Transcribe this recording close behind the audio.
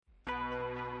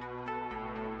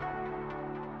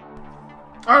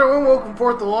Alright, well, welcome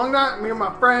forth to Long Night. Me and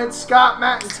my friends Scott,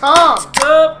 Matt, and Tom. What's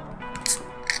up?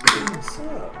 What's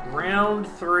up? Round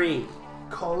 3.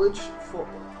 College football.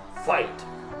 Fight.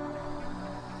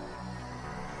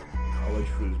 College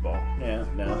foosball. Yeah,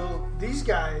 no. Well, these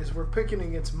guys were picking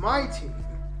against my team.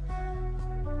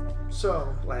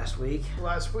 So, Last week.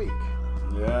 last week.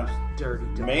 Yeah. Dirty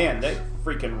dogs. Man, they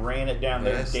freaking ran it down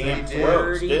their Yes, damn they did.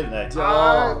 throats, Dirty didn't they? dog.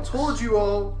 I Dogs. told you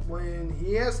all, when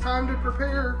he has time to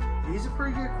prepare, he's a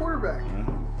pretty good quarterback.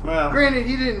 Well, Granted,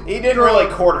 he didn't he didn't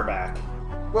really quarterback.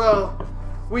 Well,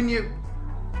 when you...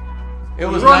 It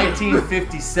was Run-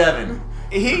 1957.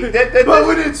 But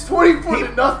when it's 24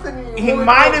 to nothing... He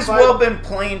might as well been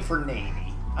playing for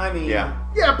Navy. I mean, Yeah.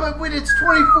 Yeah, but when it's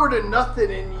 24 to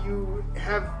nothing and you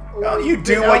have... only you been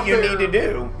do out what you there- need to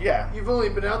do. Yeah. You've only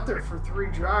been out there for 3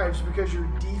 drives because your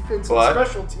defense But- and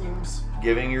special teams...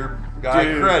 Giving your guy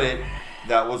Dude. credit,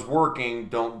 that was working.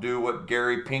 Don't do what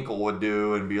Gary Pinkel would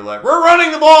do and be like, we're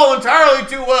running the ball entirely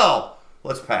too well.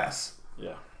 Let's pass.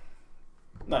 Yeah.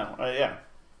 No, yeah.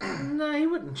 No, he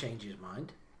wouldn't change his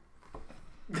mind.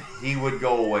 He would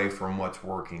go away from what's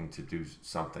working to do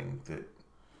something that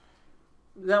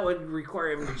That would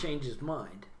require him to change his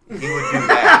mind. he would do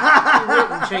that. He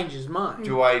wouldn't change his mind.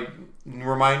 Do I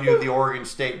remind you of the Oregon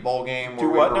State bowl game where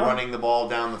Do we what were now? running the ball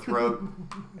down the throat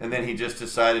and then he just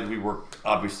decided we were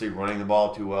obviously running the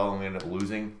ball too well and we ended up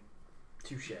losing?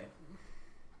 Touche.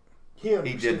 He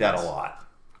did that a lot.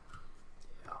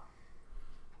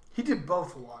 He did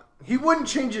both a lot. He wouldn't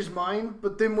change his mind,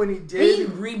 but then when he He did...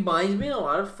 reminds me a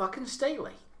lot of fucking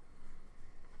Staley.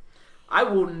 I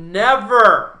will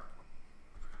never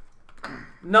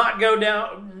not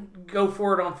go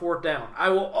for it on 4th down. I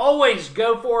will always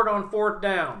go for it on 4th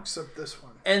down. Except this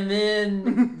one. And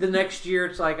then the next year,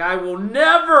 it's like, I will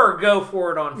never go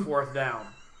for it on 4th down.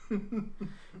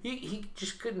 He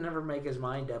just could never make his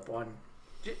mind up on...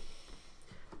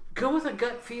 Go with a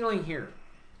gut feeling here.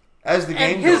 As the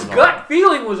game And his goes gut on,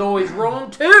 feeling was always wrong,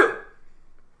 too.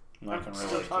 I can Still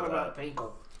relate to talking that. about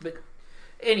Pinkel. But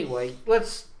anyway,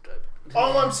 let's...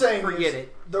 All I'm saying Forget is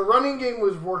it. the running game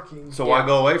was working. so Yeah. why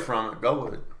go away from it? Go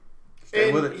with it. Stay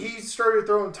And with it. he started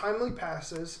throwing timely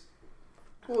passes.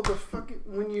 Well,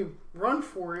 when you run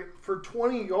for it for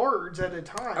 20 yards at a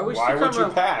time, I wish- Why Still would you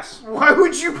talking about- pass? why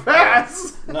would you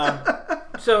pass? No.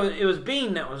 So it was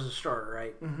Bean that was the starter,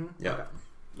 right? Yeah.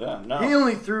 Yeah, no. He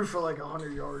only threw for like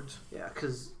 100 yards. Yeah,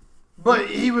 because But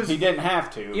he was... He didn't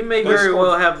have to. you may They very scored-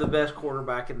 well have the best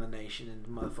quarterback in the nation, and the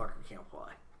motherfucker can't play.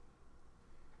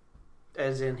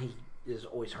 As in, he is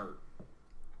always hurt.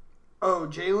 Oh,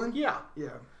 Jalen? Yeah, Yeah.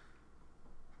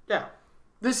 yeah.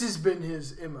 This has been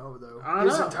his MO, though. I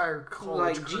His know. entire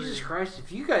college Like career. Jesus Christ,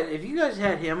 if you guys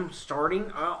had him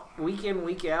starting week in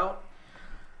week out,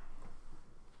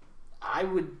 I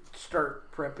would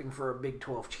start prepping for a Big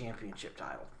 12 championship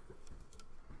title.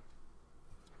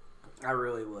 I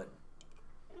really would.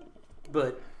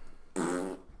 But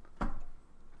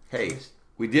Hey,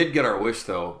 we did get our wish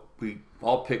though. We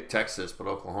all picked Texas, but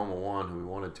Oklahoma won who we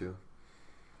wanted to.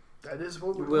 That is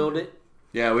what we willed it.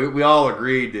 Yeah, we all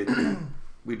agreed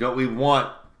that we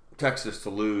want Texas to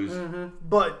lose,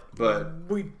 But but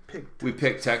we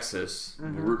picked Texas. We're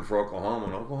rooting for Oklahoma,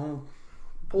 and Oklahoma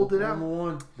pulled it out.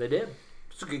 won. They did.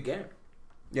 It's a good game.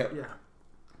 Yep. Yeah.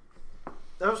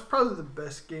 That was probably the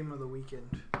best game of the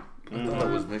weekend. I thought it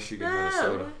was Michigan,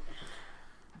 Minnesota.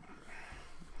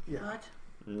 Yeah. What?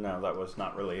 No, that was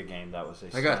not really a game. That was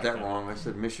a I got that smackdown. wrong. I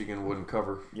said Michigan wouldn't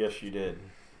cover. Yes, you did.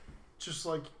 Just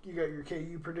like you got your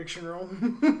KU prediction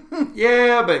wrong.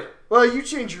 Yeah, but Well, you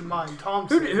changed your mind. Tom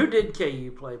Who, said who did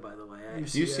KU play, by the way?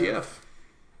 UCF.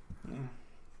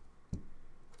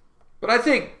 But I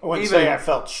think I wouldn't even say I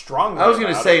felt strongly. I was going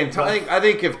to about say, it, I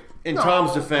think if in No,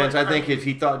 Tom's defense, but I think I mean- if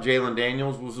he thought Jalen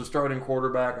Daniels was the starting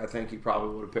quarterback, I think he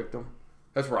probably would have picked him.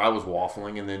 That's where I was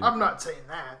waffling, and then I'm not saying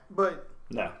that, but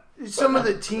no. some of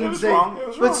the It teams was they wrong. It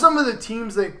was but wrong. some of the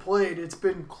teams they played, it's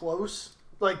been close,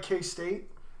 like K-State,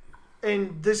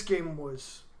 and this game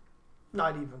was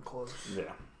not even close.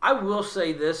 Yeah. I will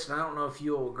say this, and I don't know if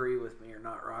you'll agree with me or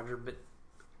not, Roger, but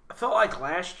I felt like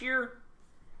last year,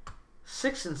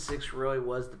 6-6 really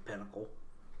was the pinnacle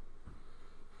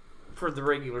for the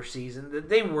regular season. That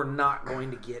they were not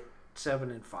going to get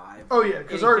 7-5. Oh yeah,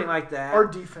 because anything like that. our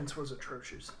defense was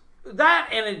atrocious. That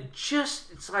and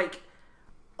it's like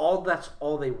that's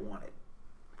all they wanted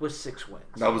was 6 wins.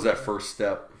 that was that first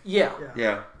step. Yeah. Yeah,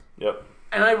 Yeah. Yep.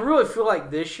 And I really feel like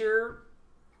this year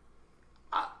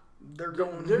they're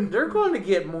going. they're going to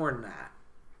get more than that.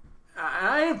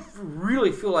 I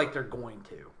really feel like they're going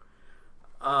to.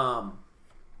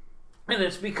 And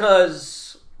it's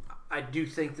because I do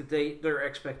think that their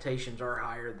expectations are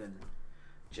higher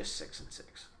just 6-6.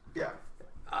 Yeah,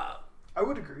 Uh, I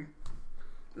would agree.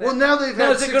 Well, now they've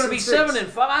had is it going to be 6-6.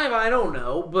 7-5? I don't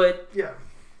know, but Yeah.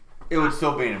 It would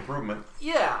still be an improvement.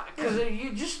 yeah, because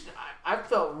I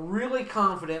felt really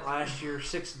confident last year.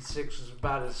 6-6 was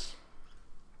about as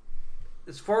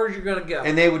far as you're going to go,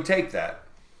 And they would take that.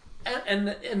 and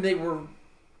they were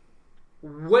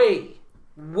way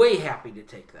happy to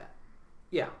take that.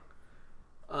 Yeah.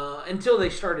 Until they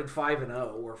started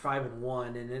 5-0 or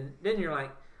 5-1, and then you're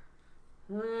like,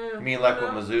 You mean like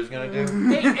what Mizzou's going to do?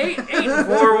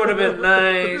 8-4 would have been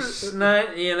nice,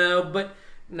 but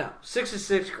no,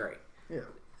 6-6, great. Yeah.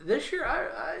 This year,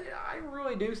 I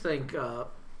really do think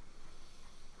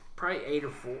probably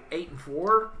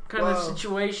 8-4 kind of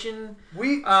situation.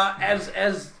 We As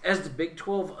the Big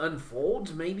 12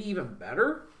 unfolds, maybe even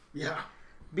better, yeah,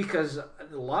 because a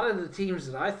lot of the teams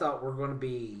that I thought were going to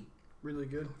be really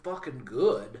good. fucking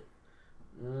good,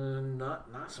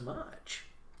 not so much.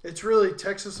 It's really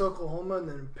Texas, Oklahoma, and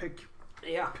then pick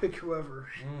Yeah. whoever.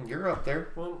 You're up there.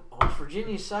 Well, West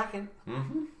Virginia's second.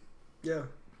 Mm-hmm. Yeah.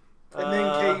 And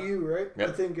then KU, right? Yep.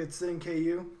 I think it's then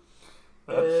KU.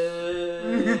 Are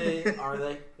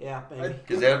they? Yeah, maybe.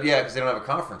 Because they don't have a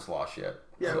conference loss yet.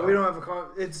 Yeah, So- we don't have a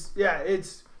it's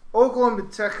Oklahoma,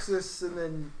 Texas, and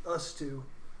then us two,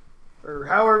 or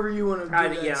however you want to do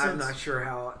that. I'm not sure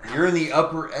how You're in the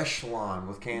upper echelon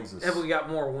with Kansas. have we got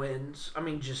more wins. I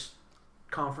mean, just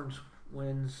conference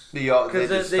wins. They Because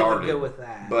just they would started, go with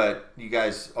that. but you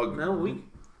guys, No,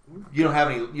 you don't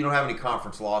have any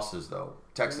conference losses though.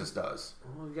 Texas does.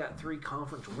 we got 3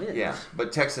 conference wins. Yeah,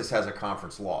 but Texas has a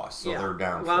conference loss, so they're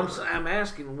down. Well, further. I'm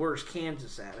asking, where's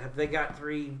Kansas at? Have they got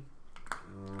 3?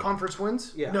 Conference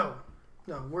wins? Yeah. No,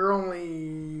 we're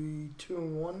only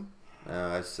 2-1.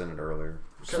 I sent it earlier.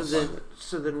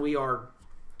 So then we are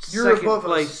You're second above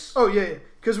place. us. Oh yeah,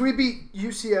 because we beat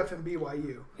UCF and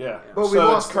BYU. Yeah. But we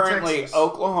so lost it's to currently Texas.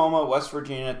 Oklahoma, West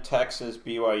Virginia, Texas,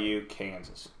 BYU,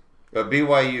 Kansas. But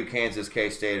BYU, Kansas,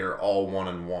 K-State are all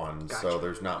 1-1, so Gotcha.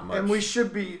 there's not much. And we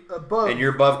should be above. And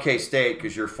you're above K-State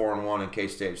because you're 4-1, and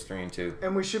K-State's 3-2.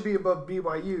 And we should be above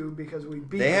BYU because we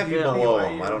beat. They have you Yeah. below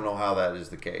BYU. them. I don't know how that is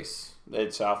the case.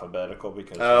 It's alphabetical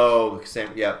because Oh,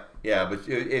 same. Yep. Yeah, but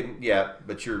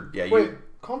but you're Wait,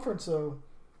 conference though,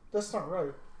 that's not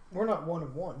right. We're not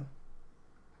 1-1.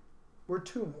 We're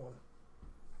 2-1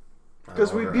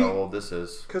 because we how beat old this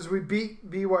is. because we beat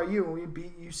BYU and we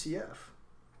beat UCF.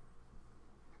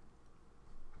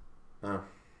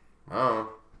 Oh.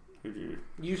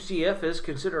 UCF is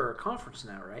considered a conference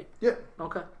now, right? Yeah.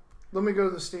 Okay. Let me go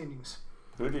to the standings.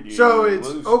 who did you So it's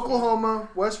lose to? Oklahoma,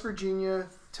 West Virginia,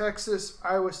 Texas,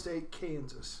 Iowa State,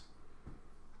 Kansas,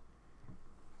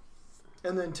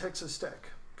 and then Texas Tech.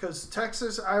 Because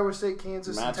Texas, Iowa State,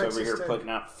 Kansas, Matt's and Texas over here Tech. putting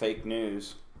out fake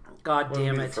news. God Wouldn't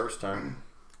damn be it. the first time.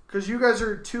 Because you guys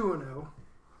are 2-0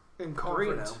 in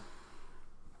conference. 3-0.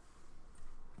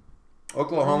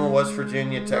 Oklahoma, West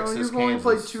Virginia, Texas, no, you've Kansas.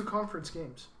 only played 2 conference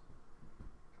games.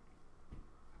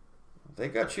 They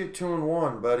got you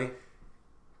 2-1, buddy.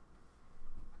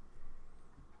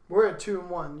 We're at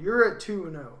 2-1. You're at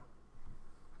 2-0.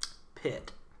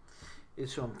 Pitt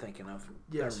is who I'm thinking of.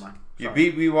 Yes. Never mind. You Sorry.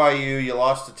 beat BYU. You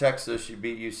lost to Texas. You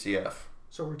beat UCF.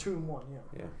 So we're 2-1.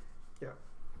 Yeah. Yeah.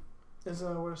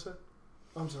 Isn't that what I said?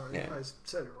 I'm sorry if Yeah. I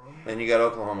said it wrong. Then you got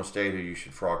Oklahoma State, who you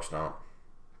should frog stomp.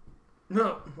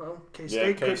 No. Well,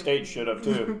 K-State. Yeah, K-State should have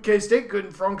too. K-State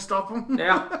couldn't frog stop them.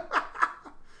 Yeah.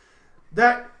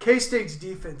 That K-State's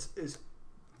defense is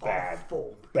Bad.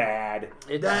 awful. Bad.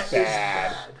 It's That is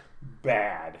bad. bad.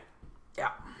 Bad.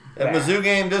 yeah. That Bad. Mizzou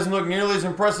game doesn't look nearly as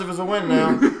impressive as a win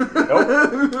now.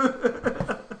 Nope.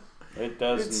 It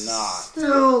does It's not.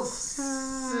 still,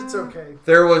 it's okay.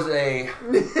 There was a.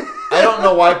 I don't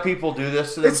know why people do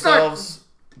this to It's not themselves,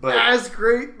 but As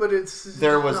great, but it's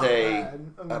there was not a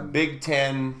bad. I a mean, Big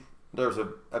Ten. There's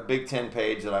a Big Ten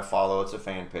page that I follow. It's a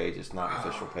fan page. It's not an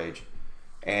official page,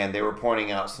 and they were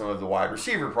pointing out some of the wide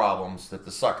receiver problems that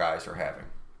the Suckeyes are having.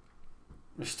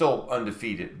 They're still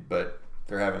undefeated, but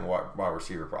they're having wide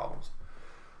receiver problems.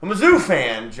 A Mizzou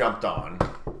fan jumped on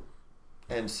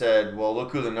and said, "Well,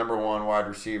 look who the number 1 wide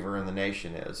receiver in the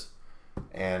nation is,"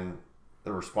 and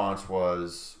the response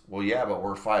was, "Well, yeah, but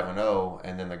we're 5-0."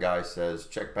 And then the guy says,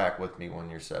 "Check back with me when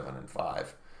you're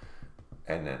 7-5."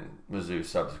 And then Mizzou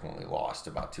subsequently lost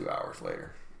about 2 hours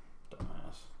later.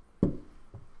 Dumbass.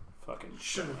 Fucking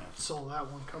should have dumbass. saw that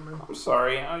one coming. I'm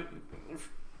sorry.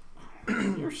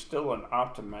 You're still an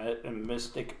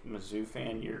optimistic Mizzou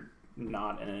fan. You're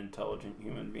not an intelligent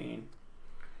human being.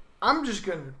 I'm just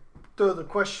gonna throw the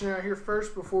question out here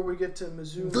first before we get to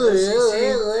Mizzou. and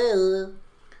SEC.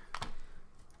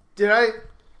 Did I?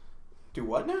 Do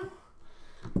what now?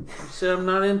 said I'm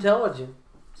not intelligent.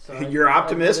 So You're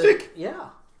optimistic? Yeah.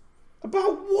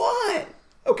 About what?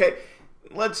 Okay,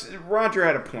 Roger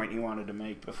had a point he wanted to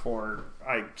make before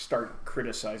I start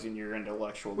criticizing your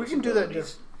intellectual We can do that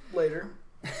disabilities. later.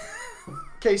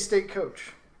 K-State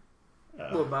coach.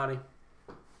 What about him?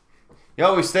 You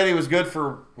always said he was good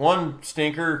for one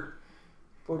stinker.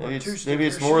 What about Maybe two maybe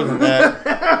it's stickers? more than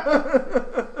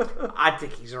that. I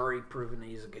think he's already proven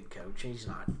he's a good coach. He's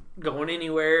not going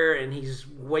anywhere, and he's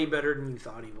way better than you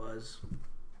thought he was.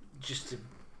 Just to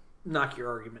knock your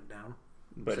argument down.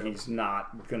 But he's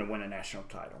not going to win a national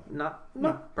title. No,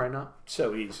 probably not.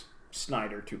 So he's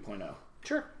Snyder 2.0.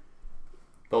 Sure.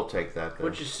 They'll take that, though.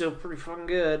 Which is still pretty fucking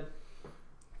good.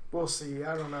 We'll see.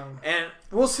 I don't know. And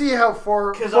We'll see how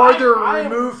farther I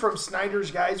am- removed from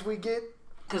Snyder's guys we get.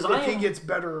 because If he gets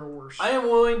better or worse. I am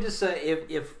willing to say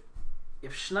if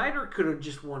Schneider could have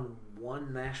just won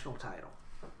one national title,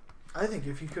 I think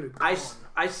if he could have gone.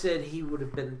 I said he would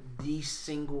have been the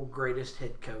single greatest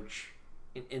head coach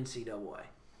in NCAA.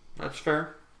 That's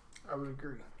fair. I would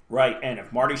agree. Right, and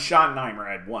if Marty Schottenheimer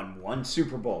had won one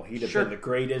Super Bowl, he'd have Sure. been the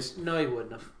greatest. No, he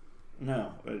wouldn't have.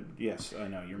 No, yes, I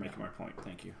know. You're making my point.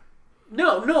 Thank you.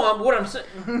 No, what I'm saying.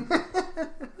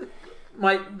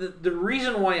 The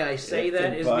reason why I say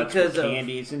that is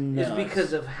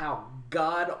because of how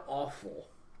god awful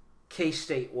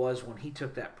K-State was when he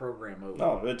took that program over.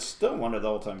 Oh, it's still one of the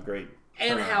all-time great.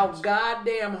 And how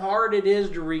goddamn hard it is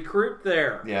to recruit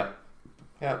there. Yeah.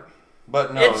 Yeah.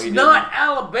 But no, It's he not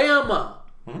Alabama.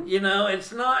 You know,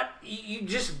 it's not. You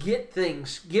just get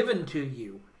things given to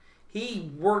you.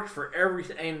 He worked for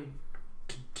everything. And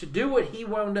to do what he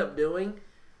wound up doing,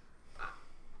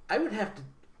 I would have to.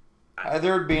 didn't.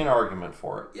 There'd be an argument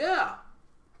for it. Yeah.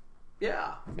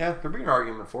 Yeah. Yeah, there'd be an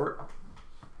argument for it.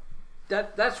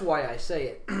 That's why I say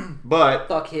it. But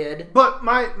Fuckhead. But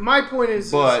my point is,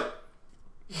 but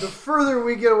the further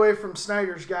we get away from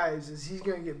Snyder's guys, is he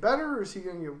going to get better or is he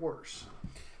going to get worse?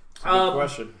 Good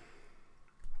question.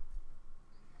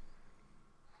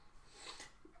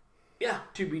 Yeah,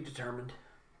 to be determined,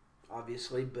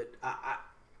 obviously. But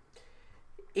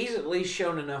he's at least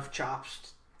shown enough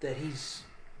chops that he's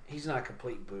not a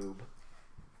complete boob.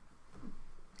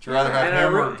 would you rather have And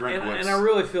him or Drinkwitz? and I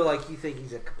really feel like you think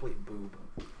he's a complete boob.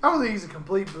 I don't think he's a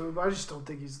complete boob. I just don't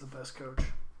think he's the best coach.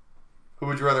 Who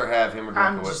would you rather have, him or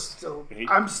I'm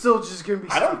Drinkwitz? still just going to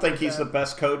be. I don't stuck think with he's that. the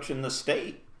best coach in the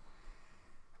state.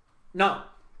 No.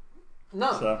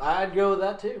 So- I'd go with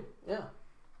that too. Yeah.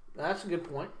 That's a good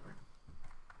point.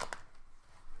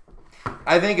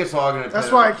 I think it's all going to depend.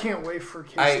 That's why I can't wait for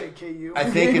K-State KU. I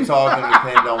think it's all going to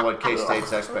depend on what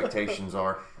K-State's expectations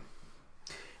are.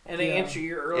 And to Yeah. answer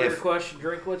your earlier If- question,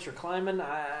 Drinkwitz or Kleiman,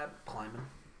 Kleiman.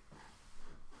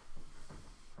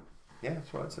 Yeah,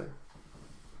 that's what I'd say.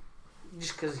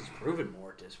 Just because he's proven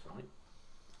more at this point.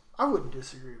 I wouldn't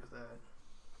disagree with that.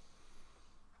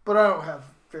 But I don't have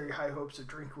very high hopes of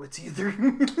Drinkwitz either.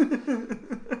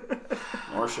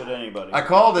 Nor should anybody. I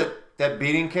called it that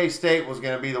beating K-State was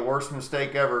going to be the worst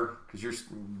mistake ever because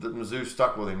the Mizzou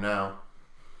stuck with him now.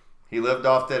 He lived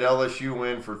off that LSU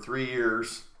win for 3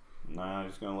 years. No,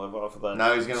 he's going to live off of that.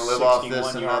 Now he's going to live off this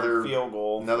 61-yard another field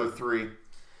goal. another 3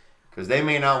 because they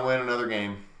may not win another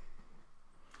game.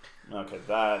 Okay,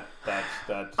 that's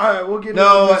All right, we'll get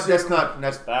No, into Mizzou. that's not.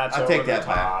 that's I over take the that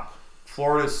back. top.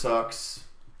 Florida sucks.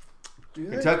 Do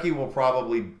they? Kentucky will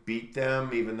probably beat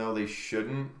them, even though they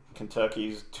shouldn't.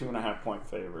 Kentucky's 2.5-point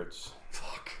favorites.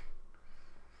 Fuck.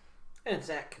 And it's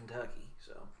at Kentucky,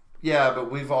 so. Yeah, but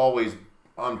we've always.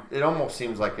 It almost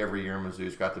seems like every year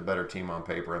Mizzou's got the better team on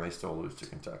paper, and they still lose to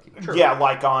Kentucky. Yeah,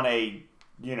 like on a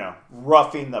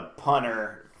roughing the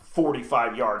punter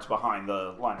 45 yards behind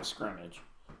the line of scrimmage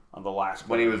on the last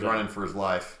When he play. was running for his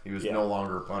life, he was Yeah. no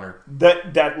longer a punter.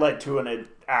 That led to an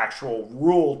actual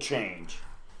rule change.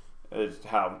 Is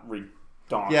how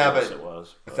redonkulous Yeah, but it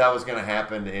was. If that was going to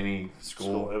happen to any it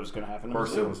school, was going to happen. of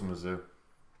course it was Mizzou.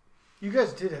 You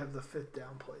guys did have the 5th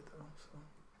down play, though.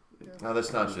 So. No,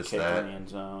 that's not just Kick that. in the end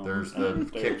zone. There's the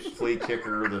There's- flea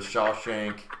kicker, the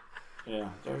Shawshank. Yeah,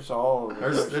 there's all.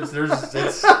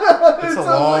 It's a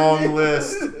long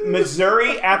list.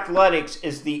 Missouri Athletics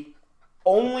is the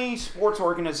only sports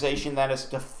organization that is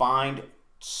defined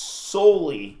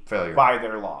solely Failure. by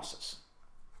their losses.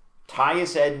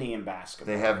 Tyus Edney in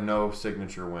basketball. They have no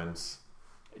signature wins.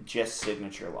 Just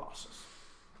signature losses.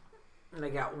 And they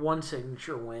got one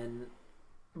signature win,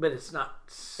 but it's not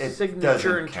It signature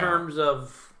doesn't in count. terms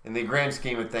of. In the grand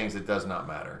scheme of things, it does not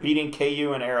matter. Beating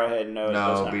KU and Arrowhead, it does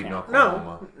No, not beating count.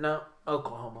 Oklahoma. No,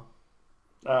 Oklahoma.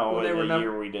 Oh, When they in were the num-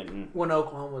 year we didn't. When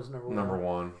Oklahoma was number Number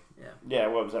one. Yeah,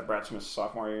 what was that? Brad Smith's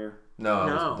sophomore year? No, it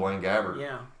No. was Blaine Gabbert.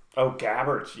 Yeah. Oh,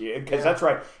 Gabberts, yeah, because Yeah. that's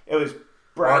right. It was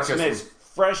Brad Marcus Smith's was-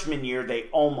 freshman year. They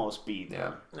almost beat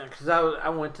them. Yeah. Because I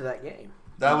went to that game.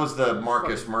 That was the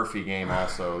Marcus Murphy game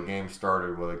also. A game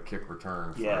started with a kick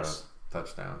return for Yes. a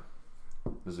touchdown.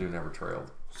 Mizzou never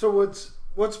trailed. So what's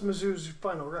Mizzou's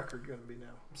final record going to be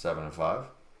now? 7-5.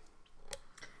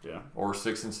 Yeah. Or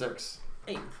 6-6.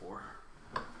 8-4.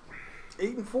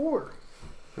 8-4.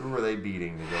 Who were they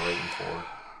beating to go 8-4?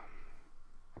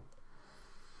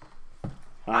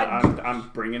 I'm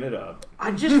bringing it up.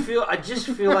 I just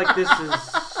feel like this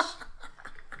is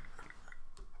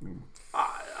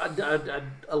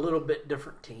a little bit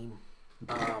different team.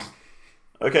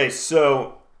 Okay,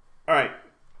 so all right,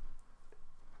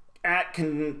 at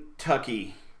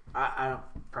Kentucky. I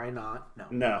don't, probably not. No.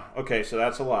 No. Okay, so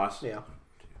that's a loss. Yeah.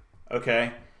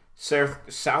 Okay,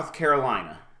 South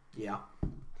Carolina. Yeah.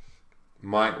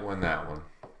 Might win that one.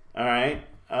 All right.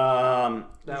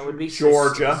 That would be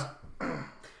Georgia.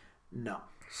 No.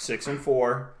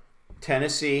 6-4.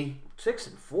 Tennessee.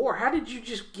 6-4. How did you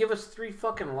just give us 3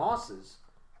 fucking losses?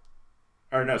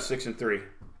 Or no, 6-3.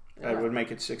 Yeah. That would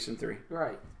make it 6-3.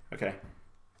 Right. Okay.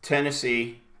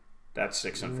 Tennessee. That's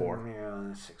 6-4. Yeah,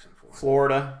 that's 6-4.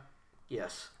 Florida.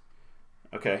 Yes.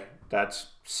 Okay, that's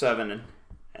 7,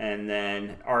 and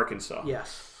then Arkansas.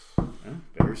 Yes.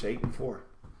 Bears 8-4.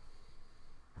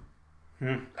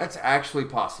 That's actually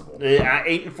possible.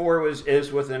 8-4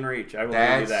 is within reach. I will give you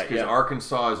That's that. because Yeah.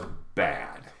 Arkansas is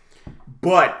bad.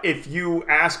 But if you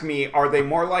ask me, are they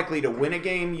more likely to win a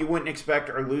game you wouldn't expect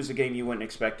or lose a game you wouldn't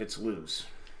expect? It's lose.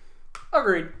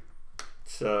 Agreed.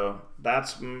 So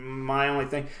that's my only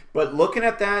thing. But looking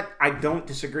at that, I don't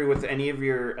disagree with any of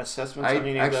your assessments on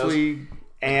any of those.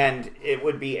 And it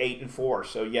would be 8-4.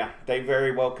 So yeah, they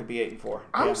very well could be 8-4.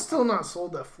 I'm Yeah. still not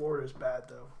sold that Florida's bad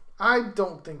though. I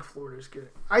don't think Florida's good.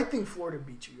 I think Florida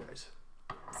beat you guys.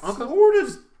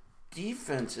 Florida's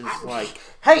defense is like.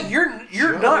 Hey,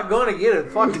 you're not going to get a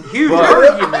fucking huge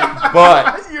argument.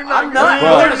 But You're I'm not. But-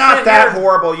 gonna They're not sit that here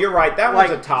horrible. You're right. That Like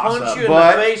was a toss punch up. you in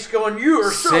But the face, going, "You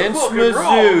are so since fucking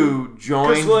wrong." Mizzou Because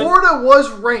joined, Florida was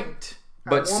ranked. at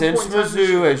but one since point in time this Mizzou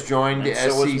year. has joined the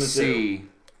And so was SEC,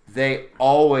 they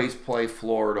always play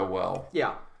Florida well.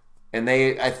 Yeah. And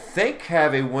they, I think,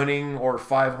 have a winning or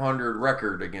 500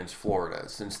 record against Florida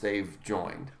since they've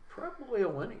joined. Probably a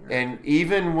winning. Right? And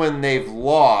even when they've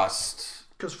lost,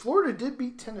 Because Florida did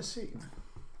beat Tennessee.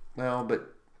 well,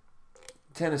 but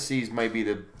Tennessee's might be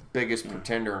the biggest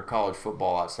pretender in college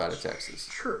football outside of Texas.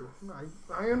 True.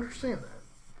 I understand that.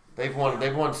 They've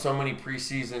won so many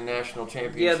preseason national Yeah,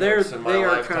 championships in my they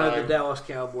are lifetime. kind of the Dallas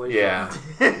Cowboys. Yeah.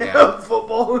 Yeah.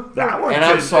 Football. That one And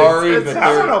I'm could- sorry, but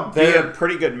that one will be a they're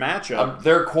pretty good matchup.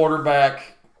 their quarterback,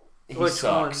 he Which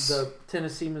sucks. one? The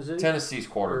Tennessee, Mizzou? Tennessee's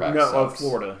quarterback No, sucks.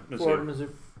 Florida. Florida, Mizzou.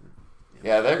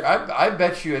 Yeah, I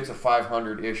bet you it's a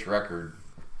 500-ish record.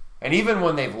 And even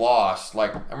when they've lost,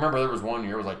 like, I remember there was one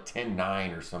year it was like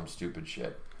 10-9 or some stupid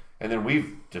shit. And then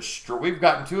we've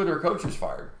gotten 2 of their coaches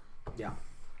fired. Yeah.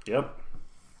 Yep.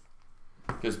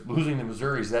 Because losing to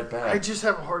Missouri is that bad. I just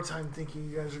have a hard time thinking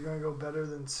you guys are going to go better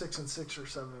than 6-6 or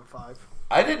 7-5.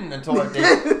 I didn't until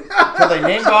they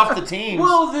named off the teams.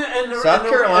 Well, South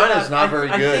Carolina's not very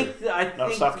good. I think,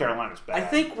 No, South Carolina's bad. I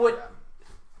think what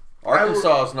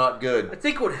Arkansas is not good.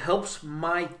 what helps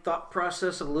my thought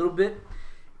process a little bit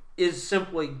is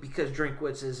simply because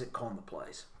Drinkwitz isn't calling the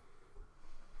plays.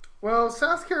 Well,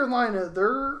 South Carolina,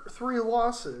 their 3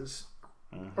 losses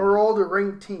are all to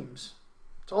ranked teams.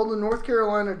 It's all to North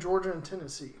Carolina, Georgia, and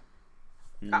Tennessee.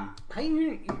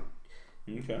 Hey,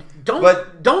 Okay.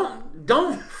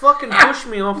 don't fucking push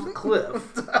me off the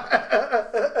cliff.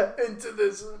 Into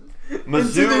this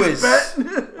Mizzou is bet.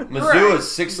 Mizzou is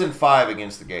 6-5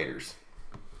 against the Gators.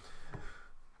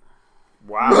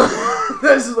 Wow.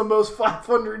 This is the most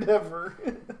 500 ever.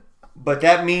 But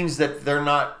that means that they're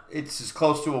not. It's as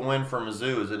close to a win for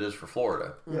Mizzou as it is for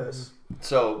Florida. Yes.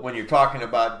 So when you're talking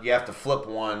about you have to flip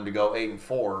one to go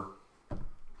 8-4,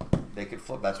 they could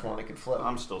flip. That's one they could flip.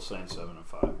 I'm still saying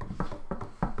 7-5.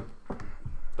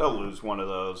 They'll lose one of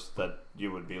those that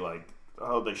you would be like,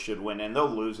 oh, they should win, and they'll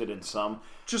lose it in some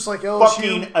Just like LSU.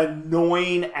 fucking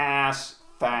annoying ass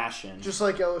fashion. Just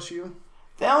like LSU.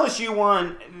 The LSU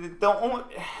one,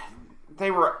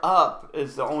 they were up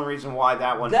is the only reason why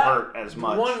that one hurt as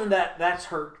much. One that's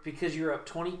hurt because you're up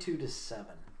 22-7.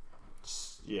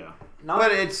 Yeah.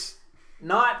 But it's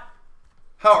Not.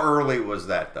 how early was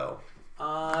that though?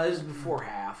 This is before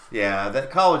half. Yeah, that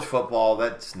college football,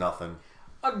 that's nothing.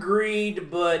 Agreed,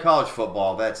 but College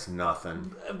football, that's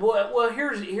nothing. well,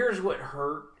 here's what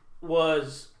hurt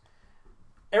was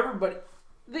everybody,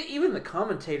 even the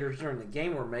commentators during the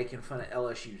game were making fun of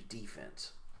LSU's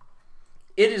defense.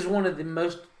 It is one of the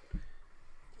most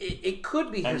it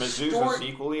could be And Mizzou's was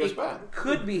equally as bad. It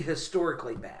could be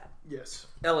historically bad. Yes.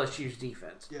 LSU's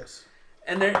defense. Yes.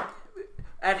 And they're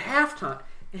at halftime.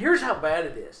 Here's how bad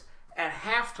it is. At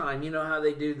halftime, you know how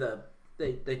they do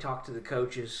they talk to the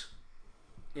coaches,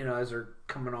 as they're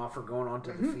coming off or going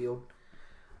onto the field.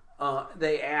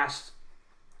 They asked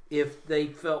if they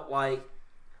felt like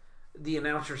the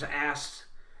announcers asked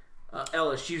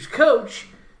LSU's coach,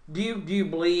 do you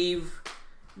believe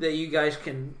that you guys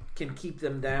can keep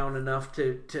them down enough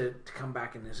to come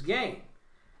back in this game?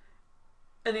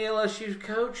 And the LSU's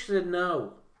coach said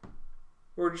no.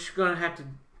 We're just going to have to.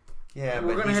 Yeah,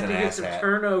 we're going to have to get some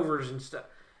turnovers and stuff.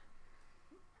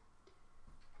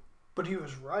 But he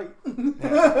was right.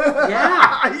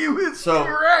 Yeah, he was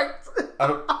correct.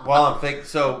 I'm thinking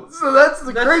so. So that's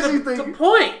the crazy thing. The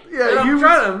point that I'm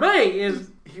trying to make is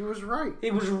he was right.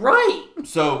 He was right.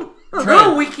 So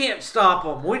no, we can't stop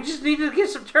them. We just need to get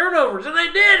some turnovers, and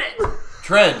they did it.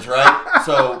 Trends, right?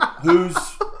 So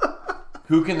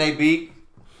who can they beat?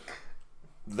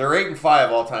 They're 8-5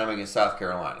 all time against South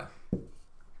Carolina.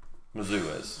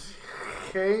 Mizzou is.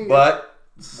 Okay. But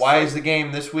why is the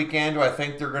game this weekend? Do I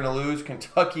think they're going to lose?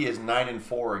 Kentucky is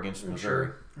 9-4 against Missouri.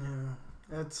 Yeah,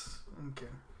 that's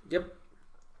okay. Yep.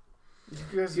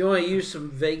 If you want to use some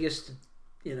Vegas,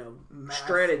 math.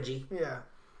 Strategy. Yeah.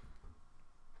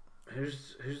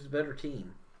 Who's the better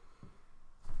team?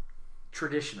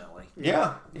 Traditionally.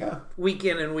 Yeah. Week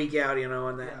in and week out,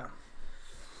 and that. Yeah.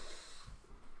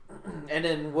 And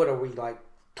then what are we like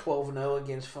 12-0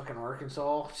 against fucking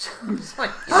Arkansas? It's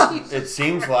like it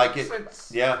seems like it.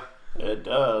 Yeah, it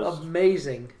does.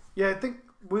 Amazing. Yeah, I think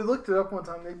we looked it up one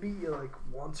time. They beat you like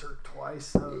once or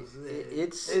twice.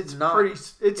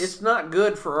 It's not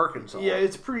good for Arkansas. Yeah,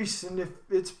 it's pretty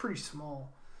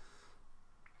small.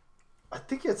 I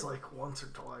think it's like once or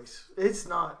twice. It's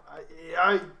not.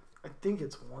 I think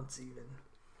it's once even.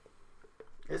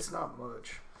 It's not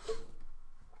much.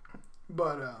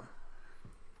 But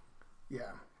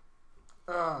yeah.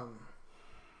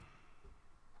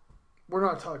 We're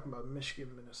not talking about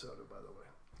Michigan, Minnesota, by the way.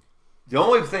 The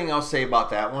only thing I'll say about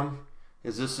that one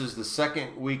is this is the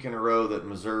second week in a row that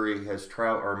Michigan has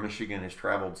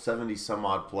traveled 70 some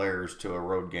odd players to a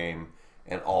road game,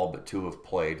 and all but 2 have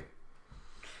played.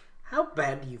 How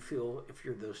bad do you feel if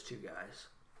you're those 2 guys?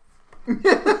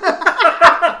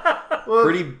 Well,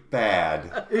 pretty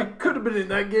bad. It could have been in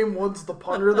that game. One's the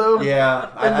punter, though.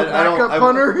 Yeah, and the backup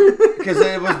punter. Because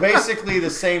it was basically the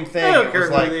same thing. I don't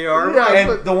care who they are.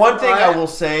 And the one thing I will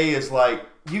say is like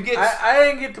you get. I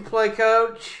didn't get to play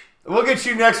coach. We'll get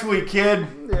you next week, kid.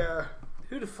 Yeah.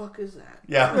 Who the fuck is that?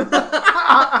 Yeah.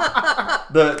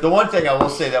 the one thing I will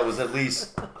say that was at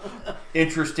least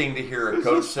interesting to hear a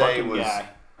coach say was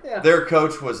their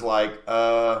coach was like,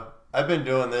 I've been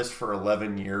doing this for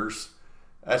 11 years.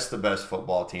 That's the best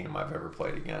football team I've ever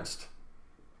played against.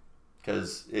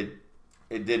 Because it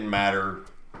didn't matter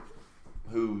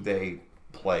who they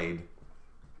played.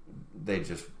 They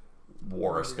just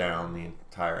wore us down the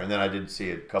entire... And then I did see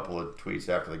a couple of tweets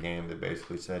after the game that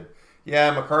basically said,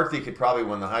 yeah, McCarthy could probably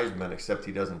win the Heisman, except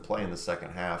he doesn't play in the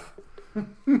second half.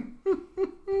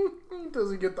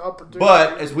 Doesn't get the opportunity.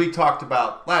 But, as we talked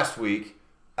about last week,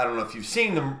 I don't know if you've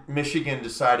seen them, Michigan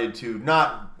decided to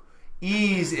not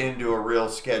ease into a real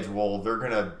schedule. They're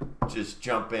going to just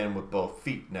jump in with both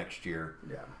feet next year.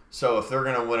 Yeah. So if they're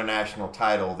going to win a national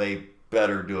title, they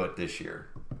better do it this year.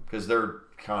 Because their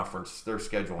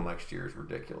schedule next year is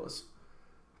ridiculous.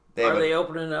 Are they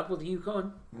opening up with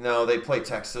UConn? No, they play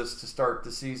Texas to start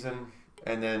the season.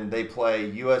 And then they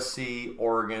play USC,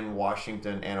 Oregon,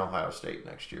 Washington, and Ohio State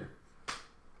next year.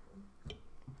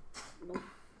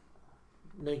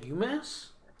 No UMass?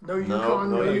 No UConn.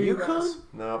 No UConn?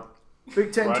 No.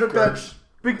 Big Ten took that.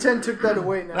 Big Ten took that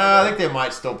away now. No, I think they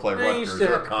might still play Rutgers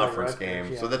in a conference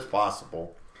game, so that's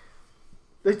possible.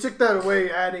 They took that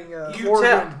away, adding UTEP.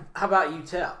 Oregon. How about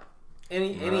UTEP?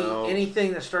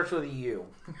 Anything that starts with a U?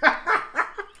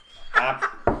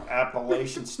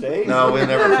 Appalachian State? No, we'll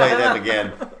never play them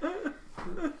again.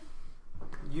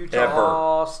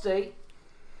 Utah State?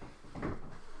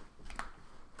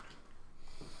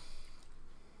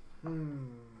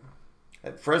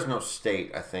 At Fresno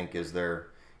State, I think, is their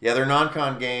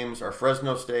non-con games are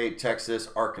Fresno State, Texas,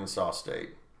 Arkansas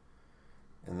State.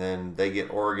 And then they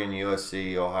get Oregon,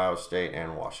 USC, Ohio State,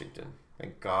 and Washington.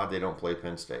 Thank God they don't play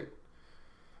Penn State.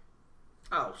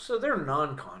 Oh, so their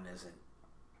non-con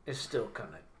is still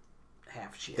kind of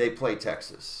half shit. They play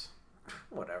Texas.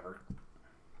 Whatever.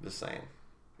 Just saying.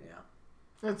 Yeah.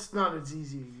 It's not as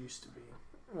easy as it used to be.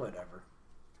 Whatever.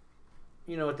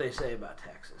 You know what they say about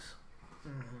Texas.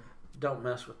 Mm-hmm. Don't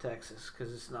mess with Texas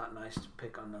because it's not nice to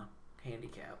pick on the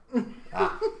handicap.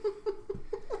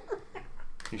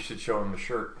 You should show him the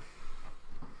shirt,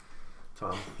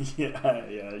 Tom. Yeah,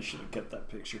 I should have kept that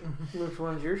picture. Which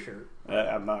one's your shirt?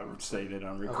 I'm not saying it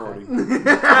on recording.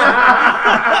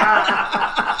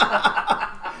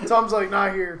 Tom's like,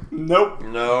 not here. Nope.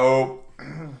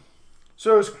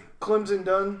 So is Clemson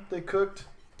done? They cooked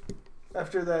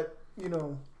after that,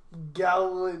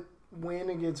 gallant win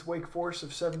against Wake Forest of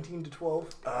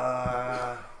 17-12.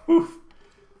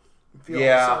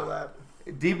 Yeah. That.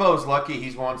 Debo's lucky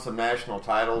he's won some national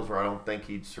titles, or I don't think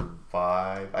he'd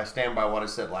survive. I stand by what I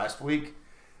said last week.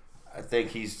 I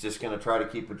think he's just going to try to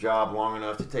keep a job long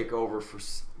enough to take over for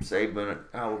Saban at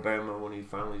Alabama when he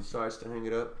finally decides to hang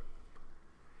it up.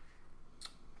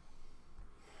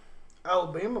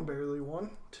 Alabama barely won,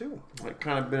 too. That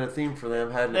kind of been a theme for them,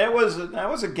 hadn't it? That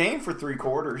was a game for 3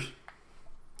 quarters.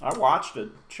 I watched a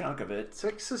chunk of it.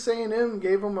 Texas A&M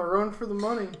gave them a run for the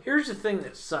money. Here's the thing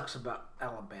that sucks about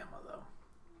Alabama, though.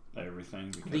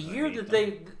 Everything. The year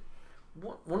that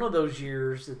one of those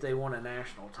years that they won a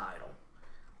national title,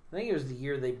 I think it was the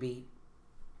year they beat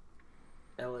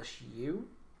LSU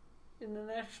in the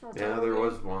national title. Yeah, there game.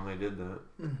 was one. They did that.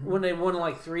 Mm-hmm. When they won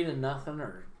like 3-0,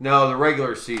 or no, the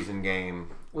regular season game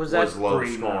was low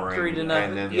 3-0. scoring, 3-0.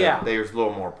 and then there's a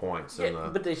little more points.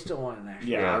 But they still won a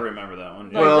national. Yeah, I remember that one.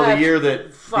 Well, the year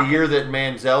that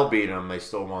Manziel beat them, they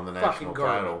still won the national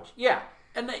title. Yeah,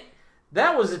 and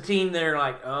that was a team. They're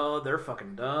like, oh, they're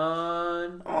fucking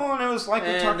done. Oh, and it was like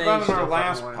we talked about in our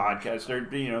last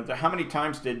podcast. How many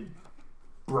times did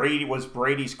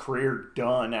Brady's career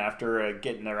done after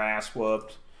getting their ass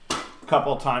whooped a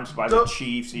couple of times by the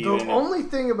Chiefs? The only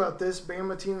thing about this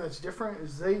Bama team that's different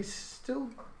is they still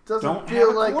doesn't don't feel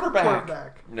have a like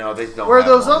quarterback. No, they don't. Where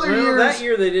those one. other years, that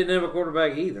year they didn't have a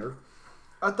quarterback either.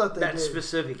 I thought they that did.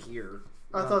 Specific year.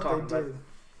 I thought they did.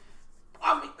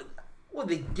 I mean, well,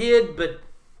 they did, but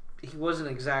he wasn't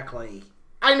exactly.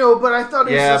 I know, but I thought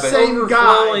it was the same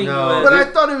guy. No, but I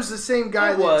thought it was the same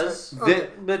guy. It was.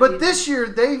 But this year,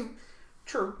 they...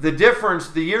 True. The difference,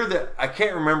 the year that... I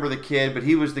can't remember the kid, but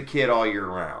he was the kid all year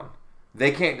round.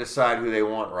 They can't decide who they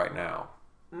want right now.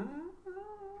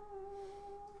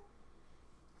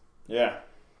 Yeah.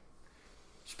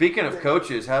 Speaking of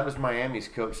coaches, how does Miami's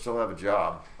coach still have a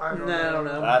job? I don't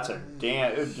know. That's a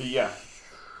damn... Yeah.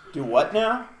 Do what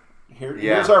now?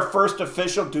 Here's our first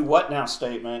official do what now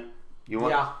statement. You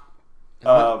want?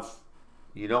 Yeah.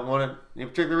 You don't want to... In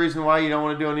particular reason why you don't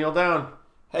want to do a kneel down.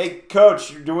 Hey,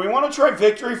 Coach, do we want to try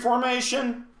victory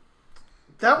formation?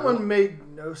 That one made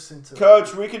no sense.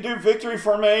 Coach, we could do victory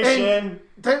formation.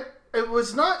 It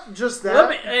was not just that.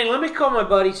 Let me call my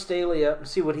buddy Staley up and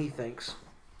see what he thinks.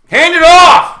 Hand it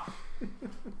off!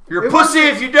 You're a pussy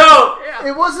if you don't! Yeah.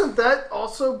 It wasn't that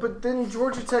also, but then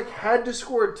Georgia Tech had to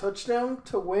score a touchdown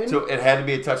to win. So it had to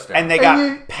be a touchdown. And they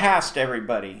got past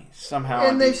everybody somehow.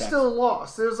 And they still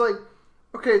lost. It was like,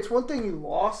 okay, it's one thing you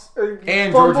lost.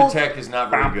 And Georgia Tech is not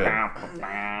very good.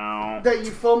 That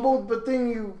you fumbled, but then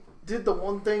you did the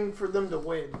one thing for them to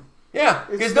win. Yeah,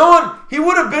 because he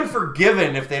would have been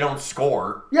forgiven if they don't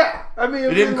score. Yeah, I mean,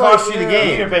 it didn't cost you the game.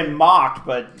 He'd have been mocked,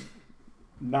 but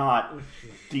not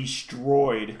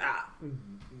destroyed.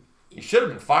 You should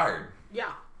have been fired.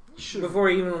 Yeah, before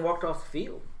he even walked off the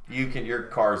field. Your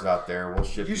car's out there. We'll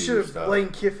ship you should your have stuff. Lane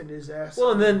Kiffin his ass.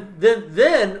 Well, and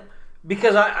then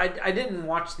because I didn't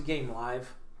watch the game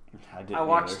live. I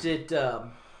watched it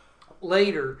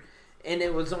later, and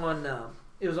it was on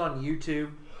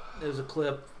YouTube. It was a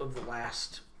clip of the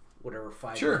last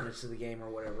 5 minutes of the game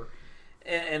or whatever.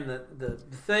 And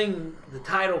the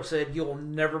title said, "You'll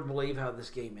never believe how this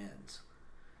game ends."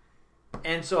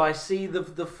 And so I see the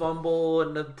fumble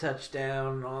and the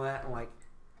touchdown and all that, and I'm like,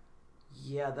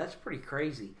 yeah, that's pretty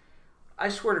crazy. I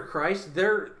swear to Christ,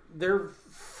 they're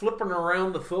flipping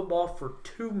around the football for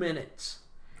 2 minutes.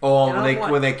 Oh,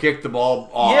 when they kick the ball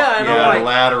off, the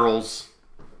laterals.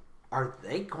 Are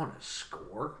they going to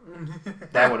score?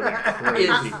 That would have been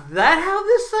crazy. Is that how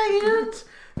this thing ends?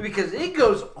 Because it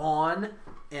goes on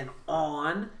and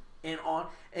on and on.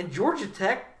 And Georgia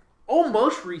Tech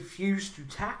almost refused to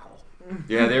tackle.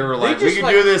 Yeah, they were like, we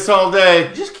can do this all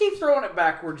day. Just keep throwing it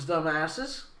backwards,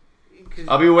 dumbasses.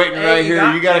 I'll be waiting right here.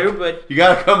 You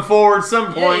gotta come forward at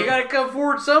some point. Yeah, you gotta come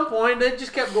forward at some point. They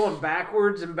just kept going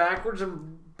backwards,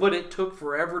 but it took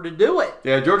forever to do it.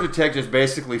 Yeah, Georgia Tech just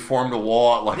basically formed a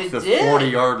wall at the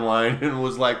 40-yard line and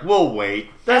was like, we'll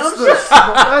wait. That's the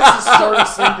start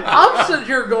sending. I'm sitting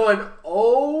here going,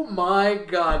 oh my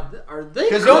God, are they?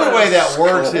 Because the only way that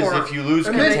works is if you lose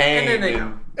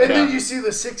contain. And then you see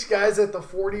the 6 guys at the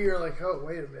 40. You're like, oh,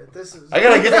 wait a minute, this is. I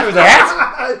gotta get through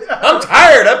that. I'm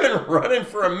tired. I've been running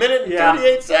for a minute and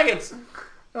 38 seconds.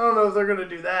 I don't know if they're going to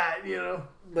do that,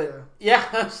 But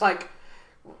yeah, it's like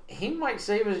he might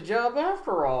save his job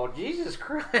after all. Jesus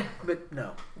Christ! But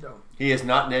no. He is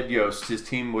not Ned Yost. His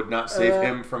team would not save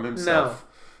him from himself.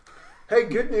 No. Hey,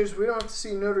 good news. We don't have to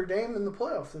see Notre Dame in the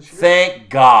playoff this year. Thank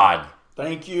God.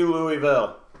 Thank you,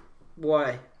 Louisville.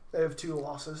 Why? They have 2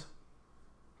 losses.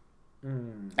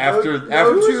 After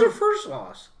Who was their first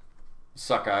loss?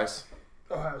 Suckeyes.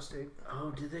 Ohio State.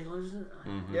 Oh, did they lose it?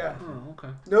 Mm-hmm. Yeah. Oh, okay.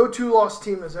 No 2-loss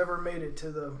team has ever made it to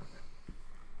the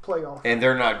playoff. And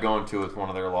they're not going to with one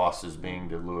of their losses being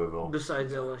to Louisville.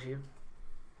 Besides LSU,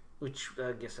 which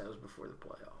I guess that was before the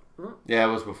playoff. Huh? Yeah,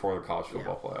 it was before the college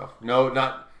football playoff. No,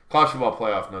 not college football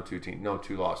playoff. No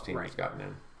 2-loss team has gotten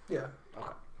in. Yeah.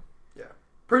 Okay. Yeah.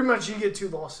 Pretty much, you get 2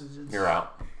 losses. You're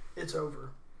out. It's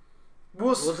over.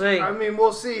 We'll see. I mean,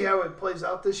 we'll see how it plays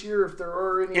out this year. If there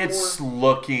are any It's more.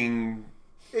 looking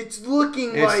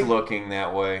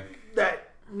that way.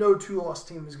 That no 2-loss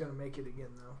team is going to make it again,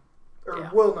 though, or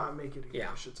Yeah. will not make it again.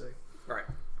 Yeah. I should say. Right.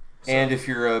 So, and if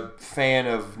you're a fan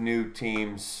of new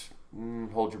teams,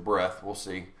 hold your breath. We'll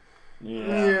see.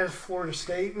 Yeah, Florida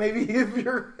State. Maybe if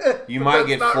you're. You might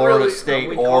get Florida really,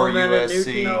 State or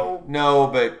USC. No,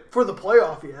 but for the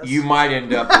playoff, yes. You might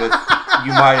end up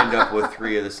with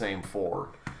 3 of the same 4.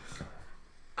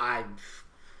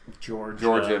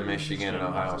 Georgia, Michigan, and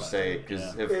Ohio State.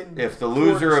 Because if the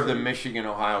loser of the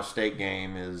Michigan-Ohio State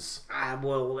game is... I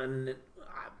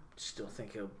still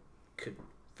think it could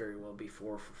very well be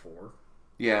 4 for 4.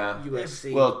 Yeah.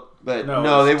 USC. Well, but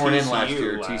no they weren't in last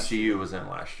year. TCU was in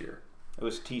last year. It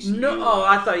was TCU. No,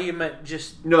 I thought you meant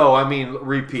just... No, I mean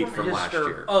repeat from last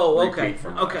year. Oh, okay.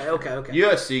 Okay.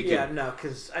 USC can... Yeah, no,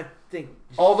 because I think...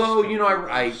 Although,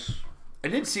 I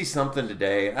did see something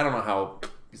today. I don't know how...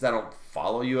 Because I don't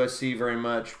follow USC very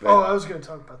much. But I was going to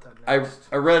talk about that next.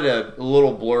 I read a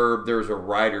little blurb. There was a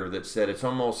writer that said it's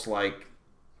almost like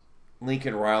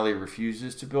Lincoln Riley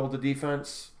refuses to build a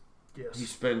defense. Yes. He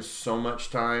spends so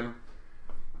much time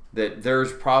that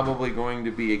there's probably going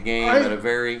to be a game at a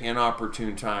very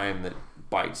inopportune time that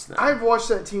bites them. I've watched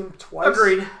that team twice.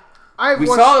 Agreed. We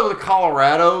saw it with the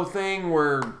Colorado thing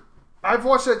where... I've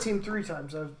watched that team 3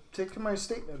 times. I've taken my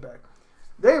statement back.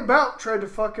 They about tried to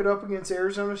fuck it up against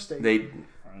Arizona State.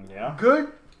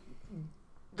 Good.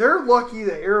 They're lucky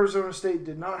that Arizona State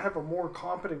did not have a more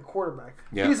competent quarterback.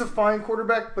 Yeah. He's a fine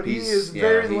quarterback, but he is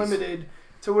very limited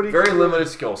to what he can do. Very limited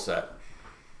skill set.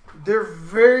 They're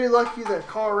very lucky that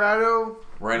Colorado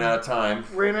ran out of time.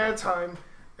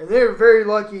 And they're very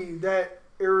lucky that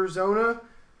Arizona's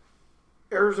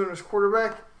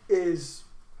quarterback is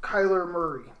Kyler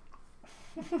Murray.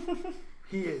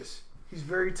 He is. He's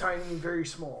very tiny and very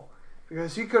small.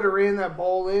 Because he could have ran that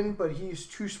ball in, but he's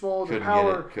too small to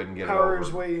power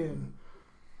his way in.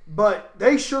 But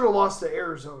they should have lost to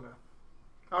Arizona.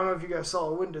 I don't know if you guys saw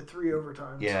it. It went to 3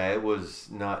 overtimes. Yeah, it was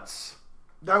nuts.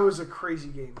 That was a crazy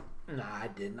game. No, I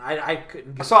didn't. I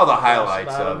couldn't. I saw the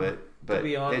highlights of it, but to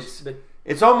be honest,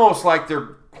 it's almost like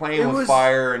they're playing with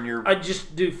fire, and you're. I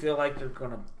just do feel like they're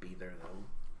going to be there though.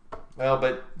 Well,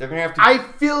 but they're going to have to. I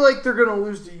feel like they're going to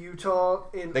lose to Utah.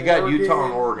 They got Utah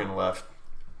and Oregon left.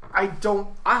 I don't.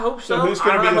 I hope so. So who's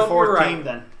going to be the 4th team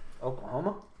then?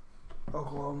 Oklahoma.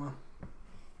 Or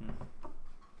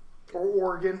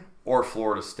Oregon. Or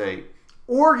Florida State.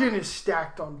 Oregon is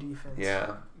stacked on defense.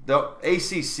 Yeah. The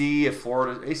ACC,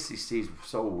 ACC is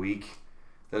so weak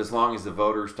that as long as the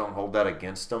voters don't hold that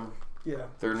against them,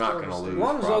 they're not going to lose. As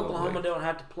long as Oklahoma don't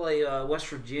have to play West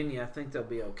Virginia, I think they'll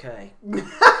be okay.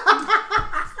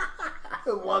 I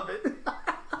love it.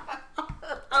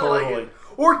 Totally. Like it.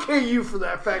 Or KU for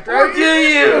that factor. Or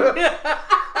KU.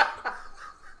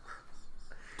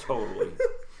 Totally.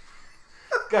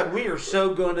 God, we are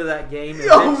so going to that game. And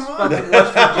it's fucking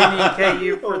West Virginia and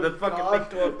KU for the fucking Big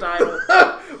 12 title.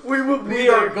 We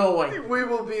are going. We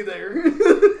will be there.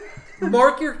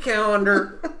 Mark your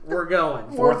calendar. We're going.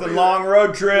 4th and long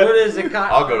road trip. What is it?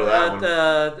 I'll go to that one.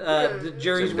 The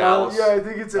Jerry's World. Yeah, I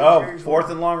think it's at Jerry's 4th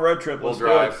and long road trip. We'll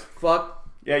drive. Fuck.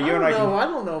 Yeah, you and I can. I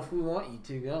don't know if we want you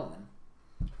two going.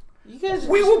 You guys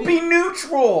we will be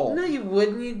neutral. No, you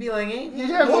wouldn't. You'd be like, hey,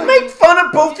 we'll make fun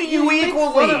of both of you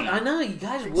equally. I know, you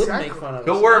guys would make fun of us.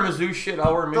 He'll wear a Mizzou shit,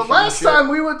 I'll wear a Michigan shit. The last time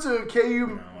we went to a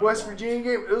KU West Virginia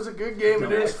game, it was a good game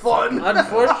and it was fun.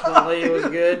 Unfortunately, it was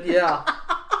good, yeah.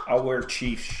 I'll wear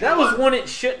Chiefs shit. That was when it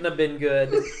shouldn't have been good,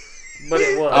 but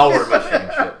it was. I'll wear Michigan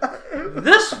shit.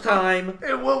 This time,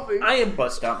 it will be. I am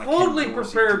totally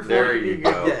prepared for it to be a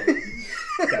good day.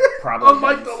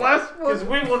 Unlike the last one. Because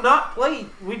we will not play.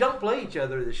 We don't play each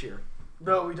other this year.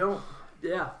 No, we don't.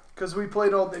 Yeah. Because we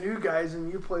played all the new guys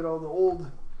and you played all the old.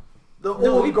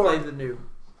 We played the new.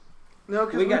 No,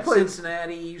 because we got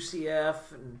Cincinnati, UCF,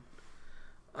 and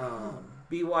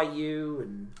BYU,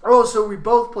 and so we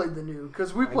both played the new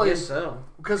because we played. I guess so.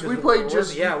 Because we played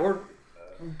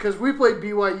because we played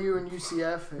BYU and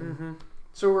UCF, and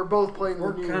so we're both playing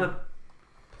the new. We're kind of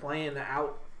playing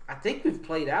out. I think we've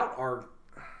played out our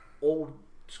old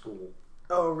school.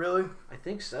 Oh, really? I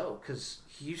think so, because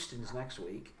Houston's next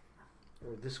week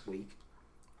or this week.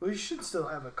 Well, you should still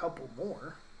have a couple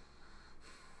more.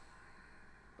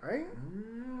 Right?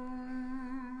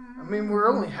 I mean, we're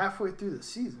only halfway through the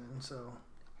season, so.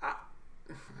 I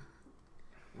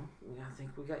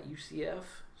think we got UCF,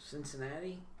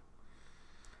 Cincinnati.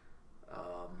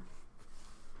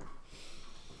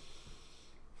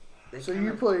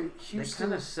 You play Houston.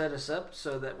 They kind of set us up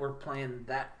so that we're playing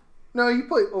that. No, you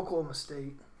play Oklahoma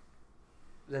State.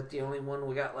 Is that the only one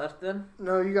we got left then?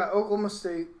 No, you got Oklahoma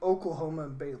State, Oklahoma,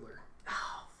 and Baylor.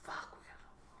 Oh, fuck.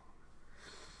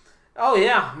 Oh,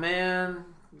 yeah, man.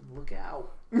 Look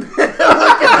out. Look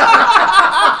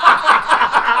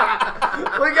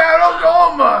out,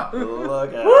 Oklahoma!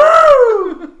 Look out.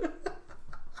 Woo!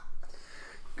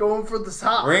 Going for the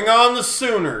top. Bring on the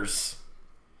Sooners.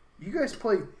 You guys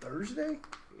play Thursday?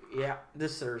 Yeah,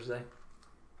 this Thursday.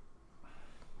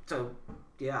 So,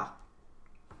 yeah.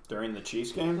 During the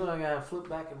Chiefs game? I gotta flip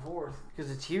back and forth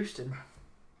because it's Houston.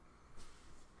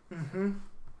 It's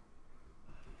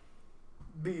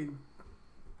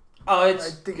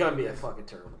gonna be a fucking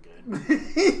terrible game.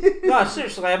 No,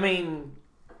 seriously, I mean,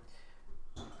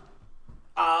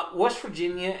 West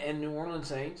Virginia and New Orleans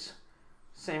Saints,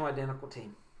 same identical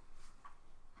team.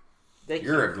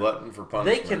 You're a glutton for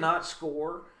punishment. They cannot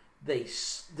score. They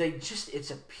just,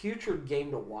 it's a putrid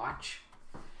game to watch,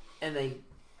 and they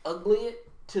ugly it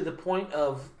to the point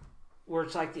of where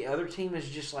it's like the other team is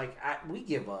just like, we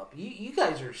give up. You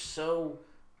guys are so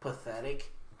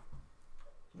pathetic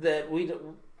that we're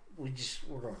gonna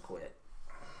quit.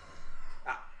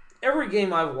 Every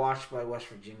game I've watched by West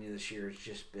Virginia this year has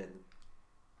just been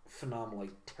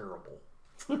phenomenally terrible,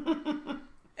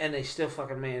 and they still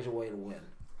fucking manage a way to win.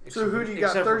 So who do you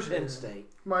got Thursday? Penn State.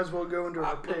 Might as well go into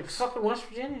our picks. Fucking West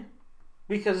Virginia,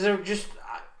 because they're just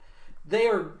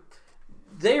they're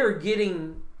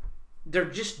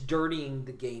just dirtying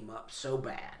the game up so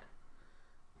bad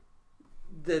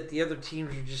that the other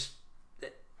teams are just,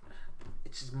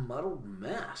 it's a muddled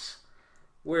mess.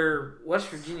 Where West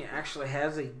Virginia actually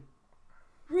has a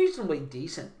reasonably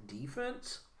decent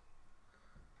defense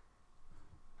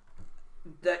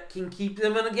that can keep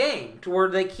them in a game to where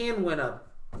they can win a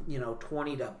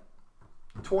 20 to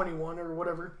 21 or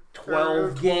whatever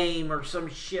 12 game or some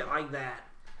shit like that.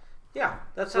 Yeah,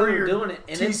 that's how they're doing it.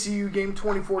 And TCU game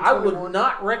 24-21. I would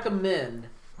not recommend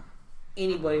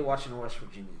anybody watching a West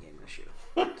Virginia game this year.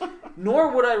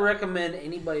 Nor would I recommend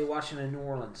anybody watching a New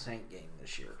Orleans Saint game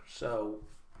this year. So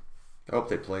I hope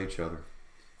they play each other.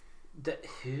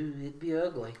 It'd be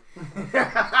ugly.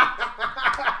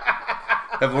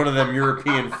 Have one of them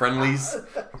European friendlies.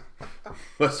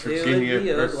 West Virginia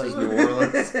versus New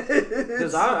Orleans.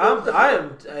 Because I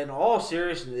am, in all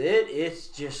seriousness, it's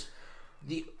just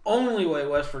the only way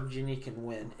West Virginia can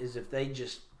win is if they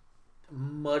just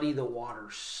muddy the water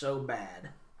so bad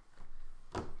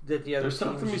that the other There's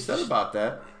something to be said about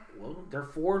that. Well, they're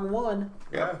 4-1.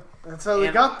 Yeah, that's how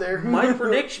they got there. My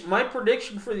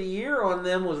prediction for the year on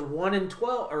them was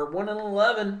 1-12 or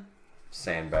 1-11.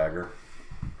 Sandbagger.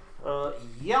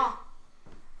 Yeah.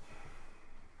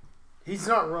 He's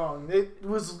not wrong. It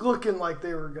was looking like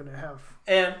they were going to have.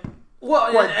 And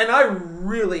I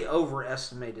really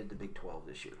overestimated the Big 12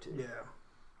 this year too. Yeah.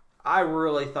 I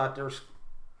really thought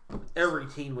every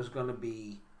team was going to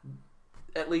be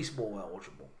at least bowl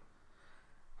eligible.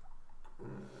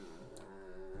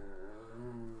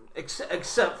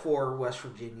 Except for West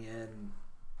Virginia and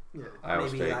Iowa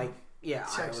maybe State.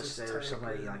 Iowa State or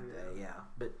somebody like that. Yeah,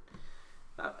 but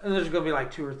and there's going to be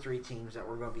like 2 or 3 teams that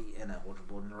were going to be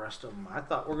ineligible, and the rest of them, I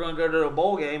thought we're going to go to a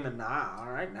bowl game, and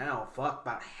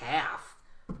about half.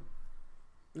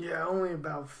 Yeah, only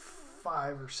about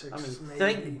 5 or 6. I mean, maybe.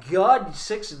 Thank God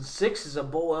 6-6 is a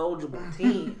bowl eligible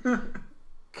team,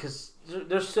 because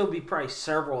there'll still be probably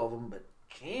several of them, but.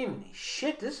 Jiminy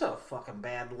shit, this is a fucking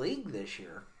bad league this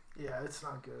year. Yeah, it's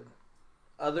not good.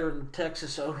 Other than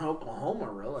Texas and Oklahoma,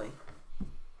 really.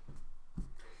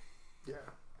 Yeah.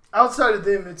 Outside of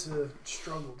them, it's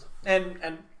struggled. And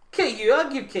KU,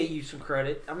 I'll give KU some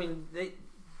credit. I mean,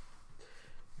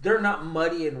 they're not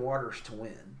muddying waters to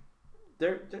win.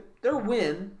 They're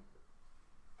win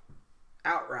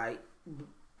outright,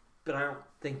 but I don't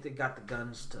think they got the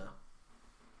guns to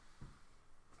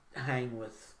hang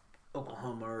with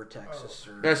Oklahoma or Texas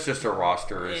or that's just a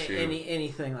roster issue.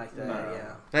 Anything like that,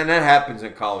 yeah. And that happens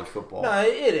in college football. No,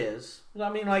 it is. I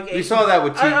mean, like we saw that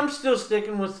with. I'm still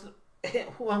sticking with.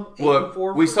 Look,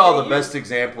 we saw the best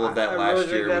example of that last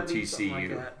year with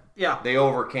TCU. Like yeah, they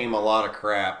overcame a lot of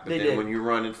crap, but then when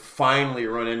you finally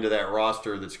run into that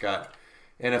roster that's got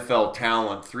NFL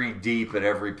talent 3 deep at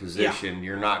every position,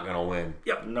 you're not going to win.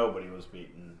 Yep, nobody was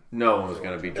beaten. No one was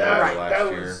going to beat Georgia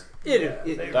last year.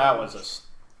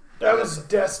 That was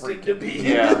destined to be.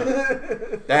 Yeah,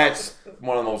 that's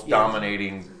one of the most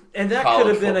dominating. And that could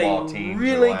have been a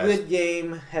really good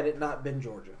game had it not been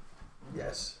Georgia.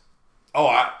 Yes.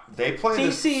 Oh, they played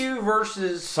TCU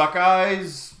versus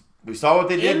Suckeyes. We saw what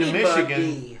they did to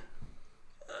Michigan.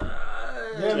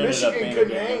 Michigan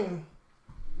couldn't hang.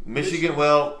 Michigan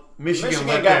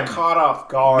got caught off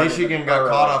guard. Michigan got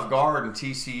caught off guard, and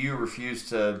TCU refused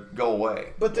to go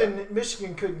away. But then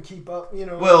Michigan couldn't keep up.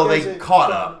 Well, they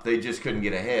caught up. They just couldn't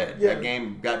get ahead. Yeah. That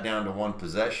game got down to 1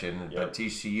 possession, but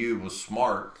TCU was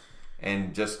smart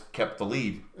and just kept the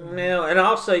lead. No, and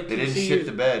I'll say they didn't shit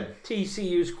the bed.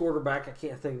 TCU's quarterback, I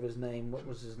can't think of his name. What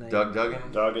was his name? Doug Duggan.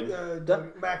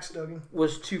 Max Duggan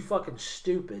was too fucking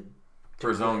stupid for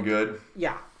his own good.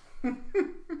 Yeah.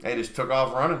 They just took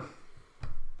off running.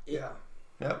 Yeah.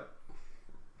 Yep.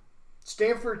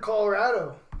 Stanford,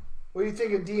 Colorado. What do you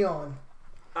think of Deion?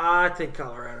 I think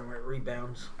Colorado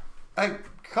rebounds.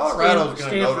 Colorado's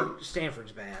going to go to...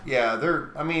 Stanford's bad. Yeah, they're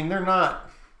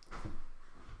not...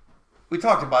 We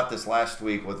talked about this last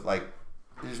week with,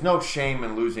 there's no shame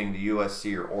in losing to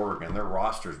USC or Oregon. Their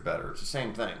roster's better. It's the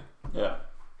same thing. Yeah.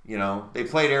 They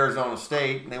played Arizona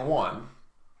State and they won.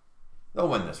 They'll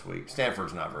win this week.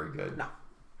 Stanford's not very good.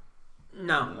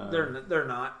 No, they're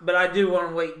not. But I do want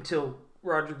to wait until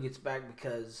Roger gets back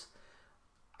because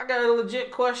I got a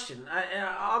legit question.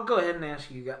 I'll go ahead and ask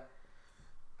you guys.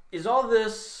 Is all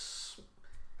this...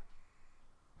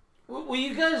 Will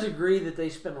you guys agree that they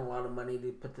spent a lot of money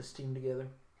to put this team together?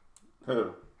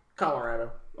 Who?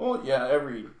 Colorado. Well, yeah,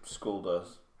 every school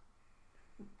does.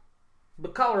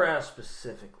 But Colorado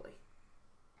specifically.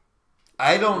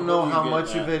 I don't know how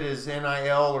much of it is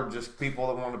NIL or just people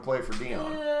that want to play for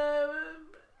Deion.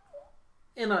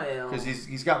 NIL. Because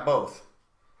he's got both.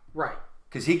 Right.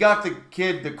 Because he got the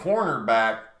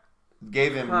cornerback,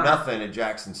 gave him nothing at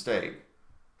Jackson State.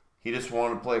 He just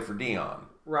wanted to play for Deion.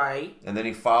 Right. And then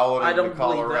he followed him to Colorado. I don't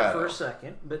believe that for a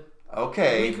second, but...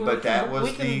 Okay,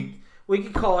 we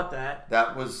could call it that.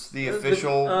 That was the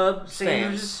official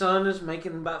Sanders' son is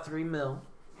making about $3 million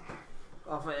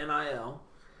off of NIL.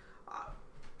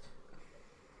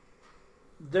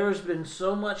 There's been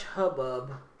so much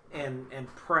hubbub and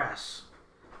press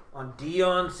on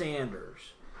Deion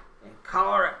Sanders and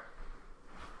Colorado.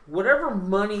 Whatever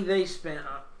money they spent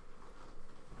on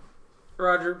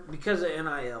Roger, because of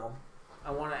NIL, I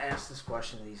want to ask this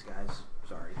question to these guys.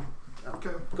 Sorry. I'm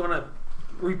going to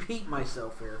repeat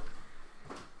myself here.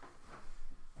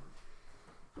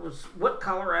 Was what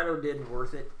Colorado did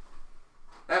worth it?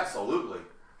 Absolutely.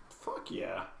 Fuck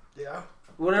yeah. Yeah.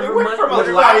 Whatever money, it's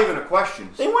not even a question.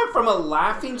 They went from a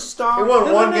laughing stock. They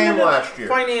won one game last year.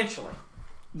 Financially.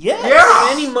 Yes. Yeah.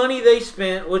 Any money they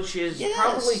spent, which is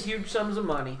probably huge sums of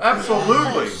money.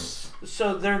 Absolutely. Yes.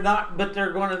 So they're not, but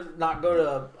they're going to not go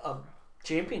to a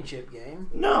championship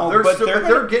game. No,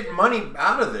 they're getting money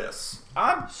out of this.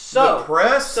 The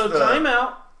press. So time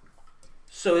out.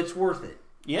 So it's worth it.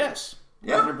 Yes.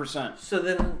 Yeah. 100%. So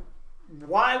then,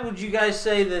 why would you guys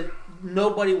say that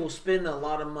nobody will spend a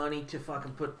lot of money to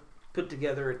fucking put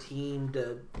together a team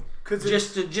to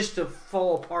just to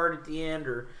fall apart at the end,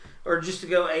 or just to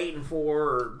go 8-4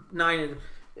 or 9?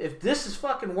 If this is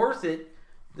fucking worth it,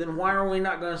 then why are we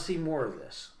not going to see more of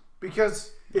this?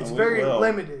 Because it's very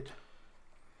limited.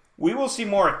 We will see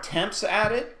more attempts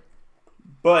at it,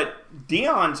 but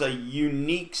Deion's a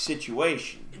unique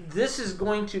situation. This is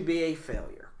going to be a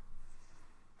failure.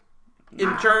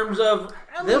 In terms of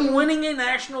them winning a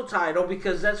national title,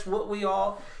 because that's what we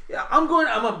all... I'm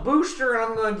a booster, and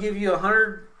I'm going to give you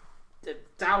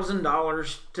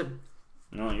 $100,000 to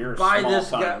buy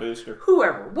this guy. Booster.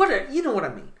 Whoever. Whatever. You know what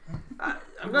I mean.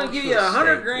 I'm going to give you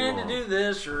 $100,000 to do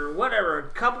this, or whatever. A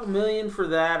couple million for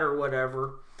that, or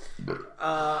whatever.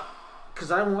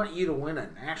 Because I want you to win a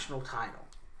national title.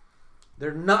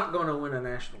 They're not going to win a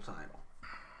national title.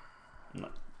 No.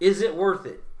 Is it worth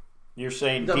it? You're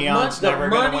saying Deion's never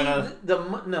going to win a...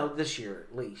 No, this year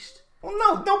at least. Well,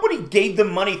 no. Nobody gave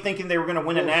them money thinking they were going to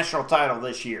win a national title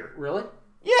this year. Really?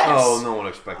 Yes. Oh, no one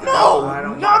expected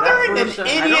that. No, there isn't an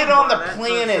idiot on the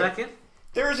planet.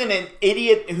 There isn't an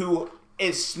idiot who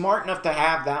is smart enough to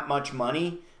have that much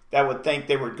money that would think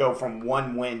they would go from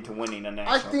one win to winning a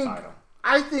national title.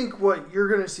 I think what you're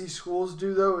going to see schools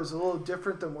do, though, is a little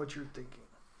different than what you're thinking.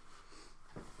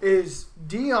 Is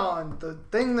Deion, the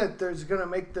thing that there's going to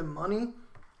make them money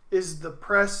is the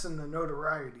press and the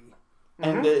notoriety.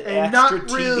 And the extra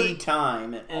TV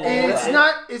time. And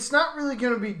it's not really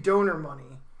going to be donor money.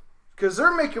 Because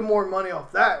they're making more money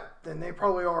off that than they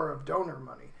probably are of donor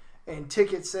money. And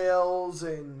ticket sales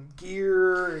and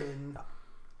gear and...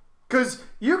 Because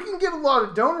you can get a lot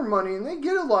of donor money, and they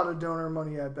get a lot of donor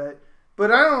money, I bet.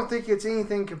 But I don't think it's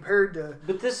anything compared to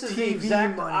But this is TV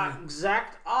the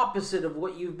exact opposite of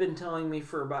what you've been telling me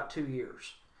for about 2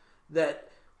 years. That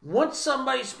once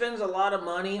somebody spends a lot of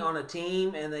money on a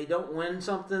team and they don't win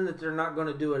something, that they're not going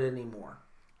to do it anymore.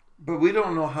 But we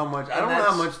don't know how much. I don't know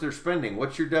how much they're spending.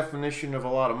 What's your definition of a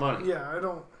lot of money? Yeah, I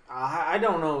don't. I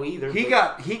don't know either. He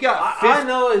got. I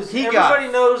know is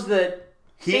everybody knows that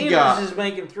Sanders is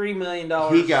making $3 million.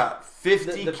 He got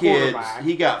 50 kids.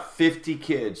 He got 50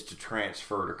 kids to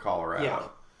transfer to Colorado. Yeah.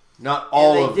 Not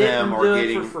all of them are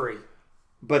getting for free.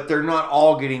 But they're not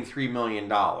all getting $3 million.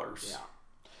 Yeah.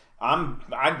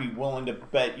 I'd be willing to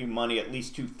bet you money at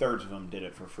least 2/3 of them did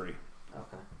it for free.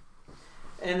 Okay.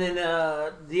 And then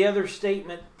the other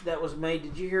statement that was made,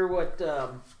 did you hear what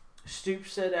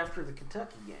Stoops said after the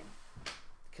Kentucky game?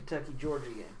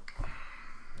 Kentucky-Georgia game.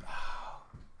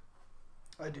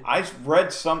 I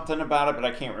read something about it, but I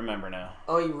can't remember now.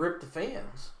 Oh, he ripped the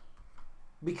fans.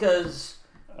 Because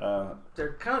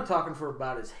they're kind of talking for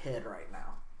about his head right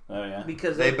now. Oh, yeah.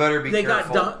 Because they better be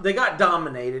careful. They got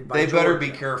dominated by Georgia. Better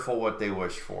be careful what they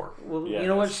wish for. Well, yeah, you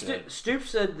know what? Stoops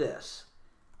said this.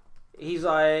 He's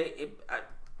like,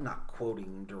 not quoting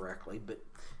him directly, but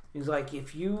he's like,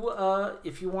 if you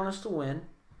want us to win,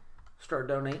 start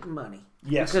donating money.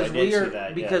 Yes, because I did see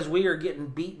that. Because we are getting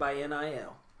beat by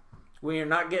NIL. We are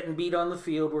not getting beat on the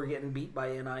field. We're getting beat by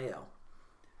NIL.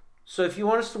 So if you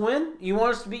want us to win, you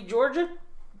want us to beat Georgia,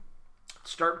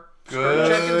 start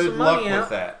checking some money out. With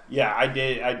that. Yeah, I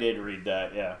did read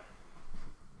that. Yeah.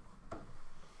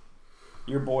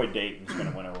 Your boy Dayton's going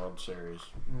to win a World Series.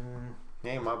 He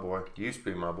ain't my boy. He used to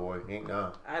be my boy. He ain't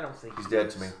now. I don't think he's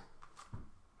dead to me.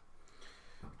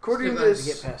 According to this,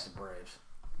 to get past the Braves.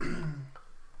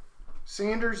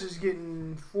 Sanders is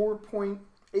getting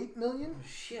 $4.8 million.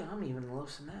 Shit, I'm even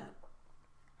less than that.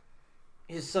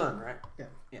 His son, right?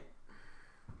 Yeah.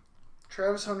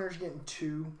 Travis Hunter's getting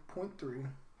 2.3.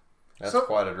 That's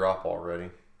quite a drop already.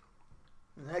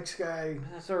 The next guy.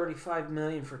 That's already $5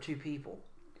 million for two people.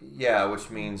 Yeah,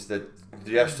 which means that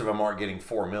the rest of them aren't getting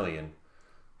 $4 million.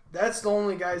 That's the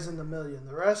only guys in the million.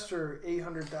 The rest are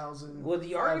 800,000. Well,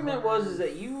 the argument was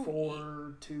that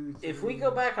if we go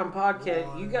back on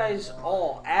podcast, you guys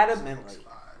all adamantly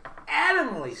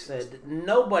said that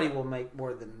nobody will make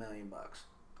more than $1 million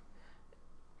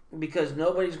because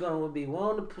nobody's going to be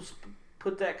willing to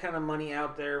put that kind of money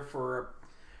out there for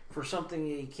something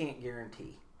that you can't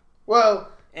guarantee. Well,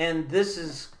 and this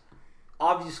is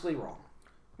obviously wrong.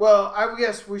 Well, I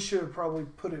guess we should have probably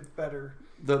put it better.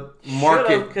 The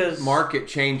market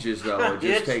changes, though. It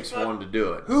just takes one to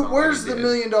do it. Where's the $1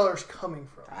 million coming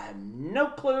from? I have no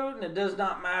clue, and it does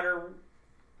not matter.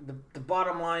 The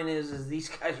bottom line is these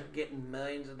guys are getting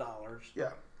millions of dollars.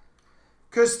 Yeah.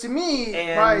 Because to me,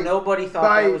 nobody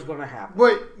thought that was going to happen.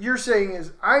 What you're saying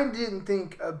is, I didn't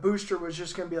think a booster was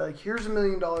just going to be like, here's $1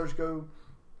 million, go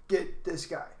get this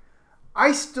guy.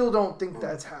 I still don't think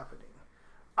that's happening.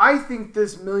 I think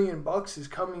this $1 million is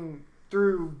coming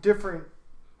through different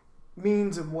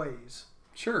means and ways.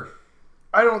 Sure.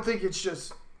 I don't think it's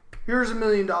just here's $1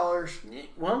 million.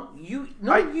 Well, you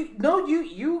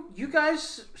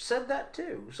guys said that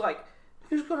too. It's like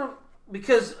who's gonna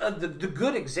because the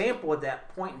good example at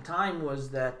that point in time was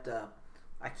that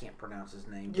I can't pronounce his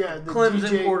name. Yeah, the Clemson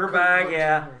DJ quarterback.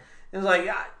 Yeah, it was like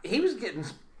he was getting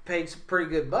paid some pretty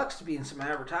good bucks to be in some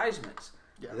advertisements.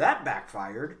 Yeah. That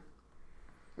backfired.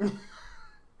 Yeah.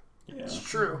 It's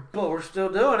true. But we're still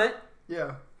doing it.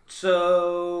 Yeah.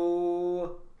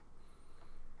 So.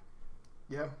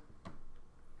 Yeah.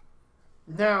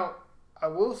 Now, I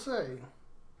will say,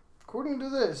 according to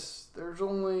this, there's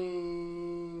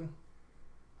only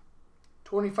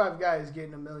 25 guys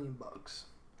getting $1 million.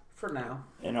 For now.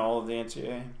 In all of the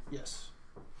NCAA? Yes.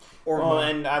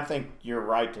 And I think you're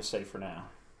right to say for now.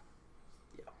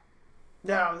 Yeah.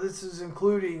 Now, this is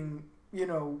including,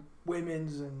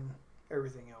 women's and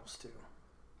everything else, too.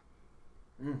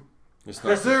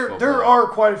 Because there are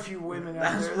quite a few women out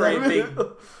there. That's pretty big.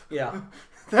 Yeah.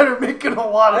 That are making a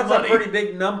lot of money. That's a pretty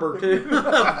big number, too,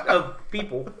 of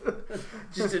people,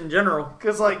 just in general.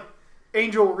 Because,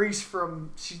 Angel Reese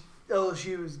from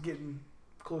LSU is getting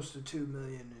close to $2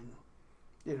 million,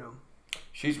 and,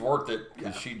 She's worth it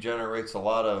because she generates a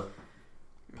lot of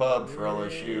pub for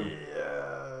LSU.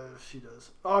 Yeah, she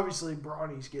does. Obviously,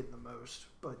 Bronny's getting the most,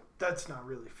 but that's not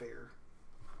really fair.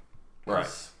 Right.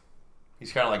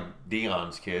 He's kind of like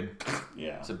Dion's kid.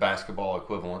 Yeah. It's a basketball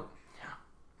equivalent. Yeah.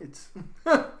 It's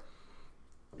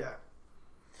yeah.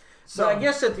 So I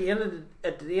guess at the end of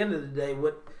the day,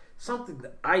 something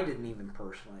that I didn't even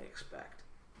personally expect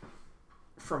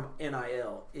from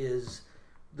NIL is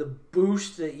the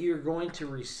boost that you're going to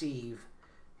receive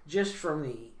just from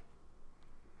the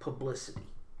publicity.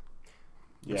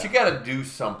 Yeah. But you got to do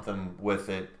something with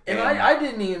it. And I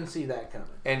didn't even see that coming.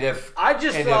 And if I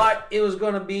just thought it was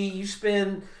going to be you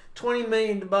spend $20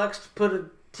 million to put a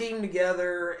team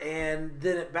together, and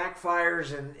then it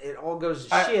backfires and it all goes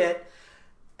to shit.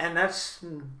 And that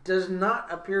does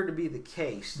not appear to be the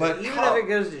case. But even if it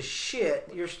goes to shit,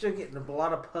 you're still getting a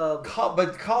lot of pub.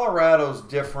 But Colorado's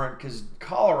different because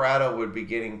Colorado would be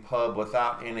getting pub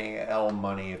without NIL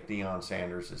money if Deion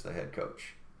Sanders is the head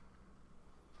coach.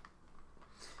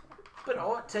 But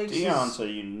all it takes Deion's a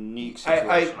unique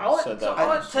situation. All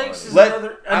it takes is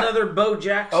another Bo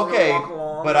Jackson to walk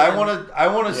along. But I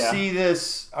want to see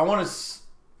this. I want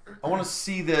to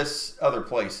see this other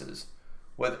places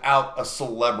without a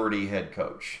celebrity head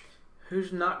coach.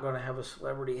 Who's not going to have a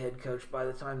celebrity head coach by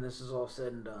the time this is all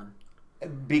said and done?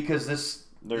 Because this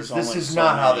is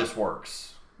not how this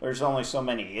works. There's only so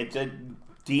many.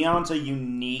 Deion's a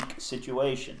unique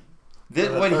situation.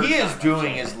 What he is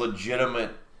doing is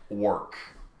legitimate work.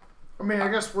 I mean, I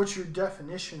guess what's your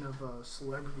definition of a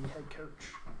celebrity head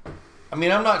coach? I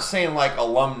mean, I'm not saying like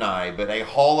alumni, but a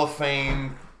Hall of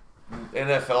Fame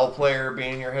NFL player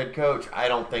being your head coach, I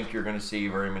don't think you're going to see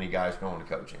very many guys going to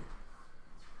coaching.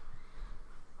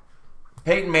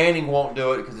 Peyton Manning won't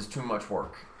do it because it's too much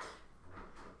work.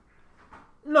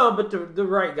 No, but the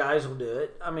right guys will do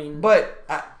it. I mean, but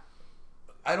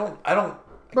I don't.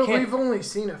 But we've only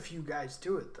seen a few guys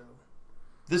do it, though.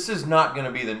 This is not going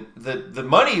to be the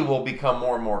money will become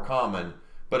more and more common,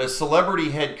 but a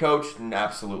celebrity head coach,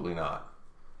 absolutely not.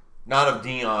 Not of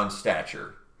Deion's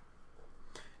stature.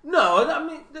 No, I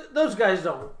mean those guys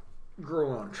don't grow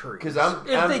on trees. If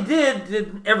they did,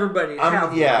 then everybody would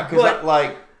have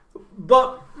them.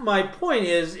 But my point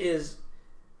is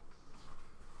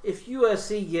if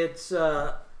USC gets,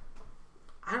 I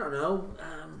don't know,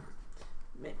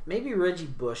 maybe Reggie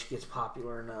Bush gets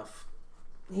popular enough,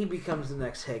 he becomes the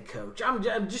next head coach.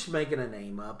 I'm just making a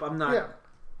name up. I'm not. Yeah.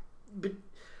 But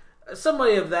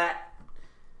somebody of that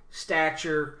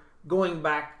stature going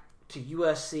back to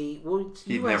USC. Well,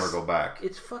 he'd never go back.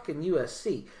 It's fucking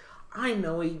USC. I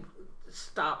know he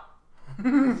stopped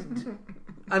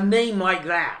a name like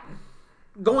that.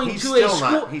 He's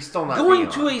still not going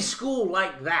to a school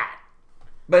like that.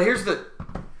 But here's the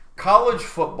college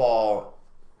football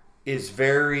is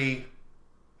very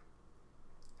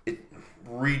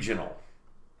regional.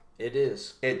 It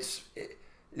is. The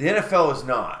NFL is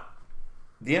not.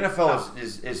 The NFL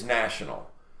is national.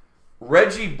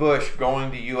 Reggie Bush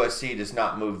going to USC does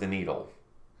not move the needle.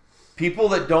 People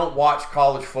that don't watch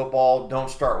college football don't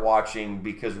start watching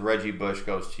because Reggie Bush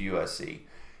goes to USC.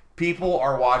 People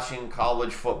are watching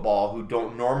college football who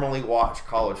don't normally watch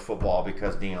college football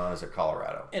because Deion is at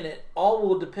Colorado. And it all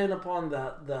will depend upon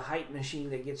the hype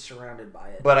machine that gets surrounded by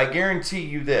it. But I guarantee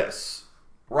you this.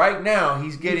 Right now,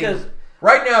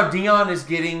 Deion is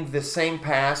getting the same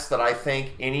pass that I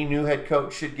think any new head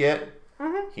coach should get.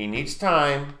 Mm-hmm. He needs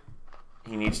time.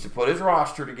 He needs to put his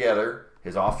roster together.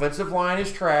 His offensive line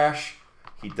is trash.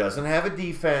 He doesn't have a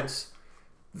defense.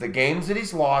 The games that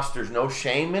he's lost, there's no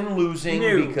shame in losing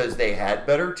because they had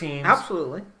better teams.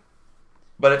 Absolutely.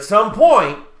 But at some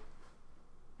point,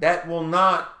 that will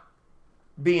not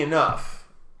be enough.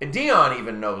 And Deion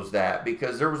even knows that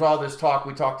because there was all this talk,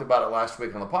 we talked about it last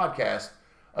week on the podcast,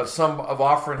 of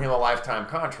offering him a lifetime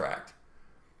contract.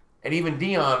 And even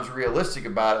Deion's realistic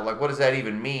about it. Like, what does that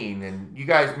even mean? And you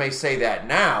guys may say that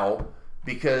now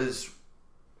because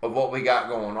of what we got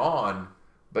going on,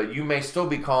 but you may still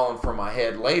be calling for my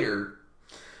head later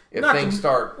if things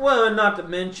start. Well, and not to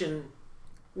mention,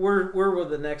 where will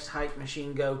the next hype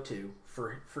machine go to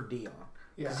for Deion?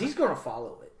 Because he's going to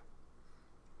follow it.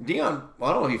 Deion,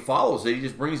 I don't know if he follows it. He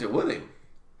just brings it with him.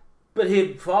 But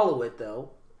he'd follow it,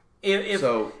 though. If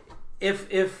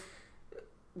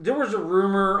there was a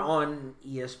rumor on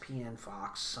ESPN,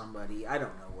 Fox, somebody, I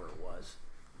don't know where it was.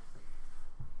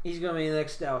 He's going to be the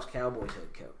next Dallas Cowboys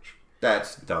head coach.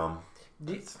 That's dumb.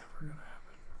 That's never going to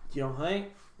happen. You don't think?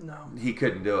 No. He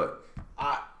couldn't do it.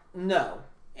 No.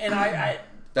 And I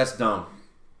That's dumb.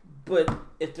 But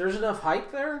if there's enough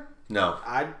hype there, no.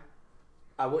 I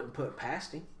wouldn't put it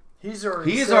past him. He has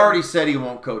already said he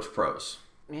won't coach pros.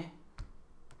 Yeah.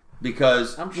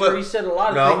 Because I'm sure he said a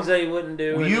lot of things that he wouldn't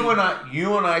do. Well,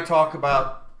 you and I talk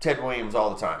about Ted Williams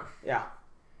all the time. Yeah.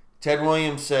 Ted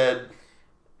Williams said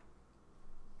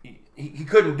he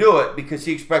couldn't do it because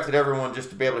he expected everyone just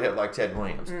to be able to hit like Ted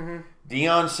Williams. Mm-hmm.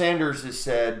 Deion Sanders has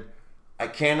said, I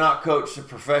cannot coach a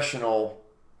professional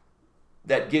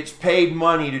that gets paid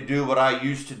money to do what I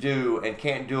used to do and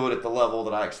can't do it at the level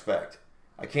that I expect.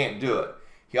 I can't do it.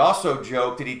 He also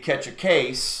joked that he'd catch a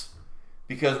case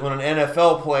because when an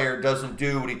NFL player doesn't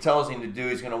do what he tells him to do,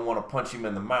 he's going to want to punch him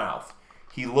in the mouth.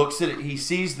 He looks at it. He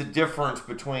sees the difference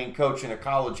between coaching a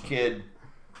college kid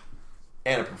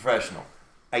and a professional.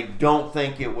 I don't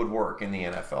think it would work in the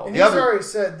NFL. And he's already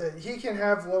said that he can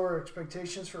have lower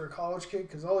expectations for a college kid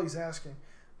because all he's asking.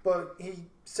 But he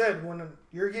said when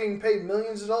you're getting paid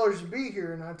millions of dollars to be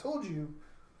here, and I told you,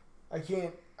 I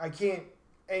can't,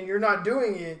 and you're not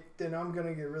doing it, then I'm going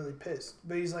to get really pissed.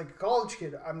 But he's like, a college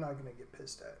kid, I'm not going to get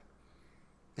pissed at.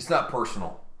 It's not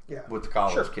personal with the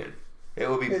college kid. It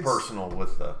would be personal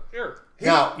with the... Sure.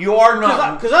 Now, you are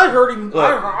not... Because I heard him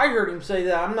I heard him say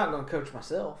that I'm not going to coach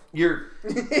myself. You're...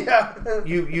 Yeah.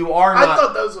 You are not... I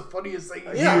thought that was the funniest thing.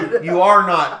 You are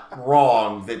not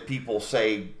wrong that people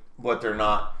say what they're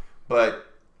not, but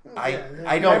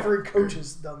I don't... Every coach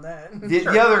has done that.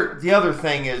 The other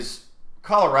thing is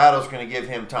Colorado's going to give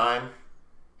him time.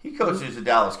 He coaches the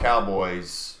Dallas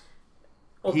Cowboys.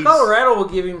 Well, Colorado will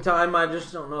give him time. I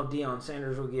just don't know if Deion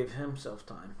Sanders will give himself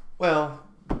time. Well,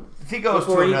 if he goes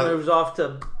before to he moves off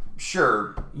to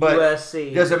but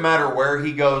USC. Does it matter where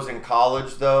he goes in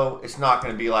college, though? It's not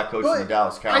going to be like coaching the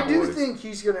Dallas Cowboys. I do think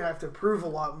he's going to have to prove a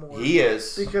lot more. He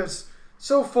is. Because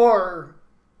so far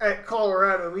at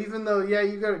Colorado, even though,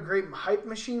 you got a great hype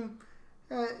machine,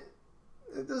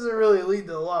 it doesn't really lead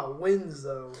to a lot of wins,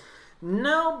 though.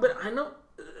 No, but I know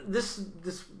this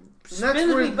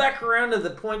spins me back around to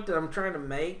the point that I'm trying to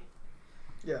make.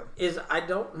 Yeah. Is I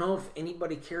don't know if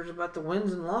anybody cares about the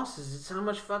wins and losses. It's how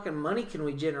much fucking money can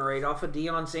we generate off of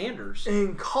Deion Sanders.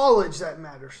 In college, that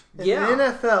matters. In the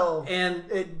NFL, and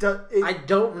I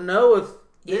don't know if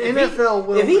the NFL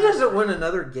will. If he doesn't win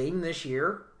another game this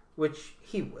year, which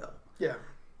he will. Yeah.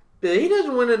 But if he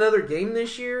doesn't win another game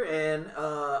this year, and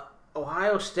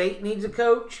Ohio State needs a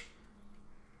coach,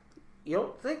 you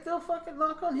don't think they'll fucking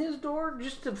knock on his door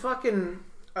just to fucking...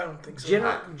 I don't think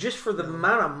so. Just for the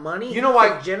amount of money you know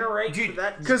why generate for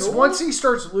that. Because once he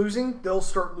starts losing, they'll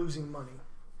start losing money.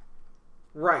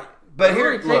 Right. But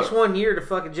it takes 1 year to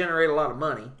fucking generate a lot of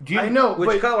money. I know.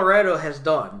 Which Colorado has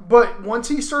done. But once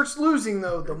he starts losing,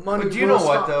 though, the money But do you know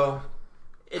what, though?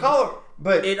 It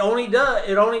only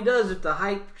does if the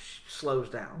hype slows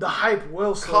down. The hype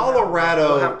will slow down.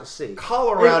 We'll have to see. It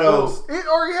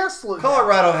already has slowed down.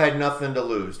 Colorado had nothing to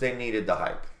lose. They needed the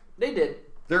hype. They did.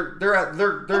 They're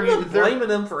blaming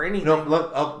them for anything.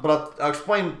 But I'll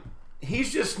explain.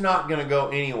 He's just not going to go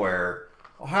anywhere.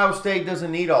 Ohio State doesn't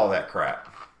need all that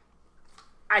crap.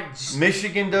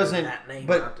 Michigan doesn't.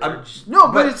 But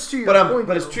it's to your point.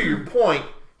 But it's to your point.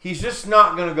 He's just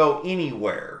not going to go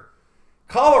anywhere.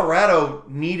 Colorado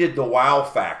needed the wow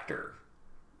factor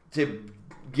to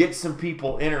get some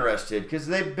people interested because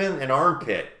they've been an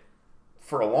armpit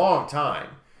for a long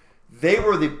time. They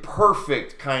were the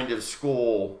perfect kind of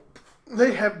school.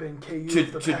 They have been KU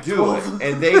to do it,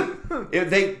 and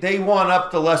they won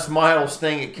up the Les Miles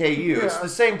thing at KU. Yeah. It's the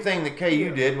same thing that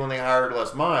KU did when they hired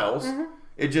Les Miles. Mm-hmm.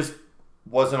 It just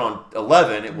wasn't on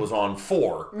 11; it was on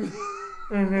 4.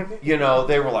 Mm-hmm. You know,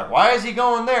 they were like, "Why is he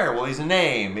going there?" Well, he's a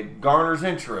name; it garners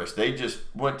interest. They just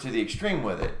went to the extreme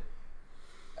with it.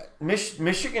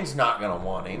 Michigan's not going to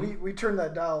want him. We turned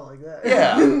that dial like that.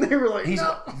 Yeah. They were like,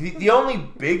 no. The only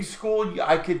big school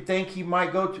I could think he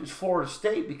might go to is Florida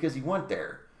State because he went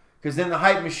there. Because then the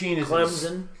hype machine is...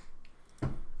 Clemson?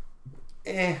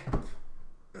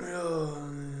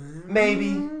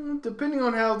 Maybe. Depending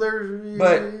on how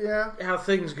they're... How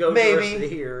things go the rest of the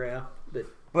year,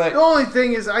 But the only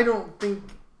thing is, I don't think...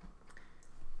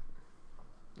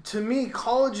 To me,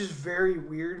 college is very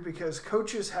weird because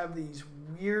coaches have these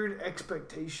weird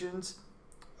expectations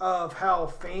of how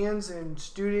fans and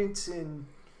students and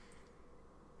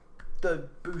the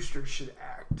boosters should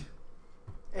act.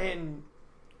 And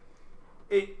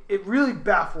it really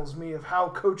baffles me of how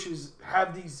coaches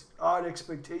have these odd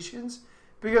expectations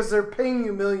because they're paying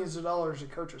you millions of dollars to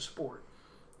coach a sport.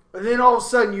 But then all of a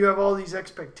sudden you have all these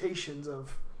expectations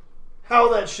of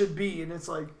how that should be, and it's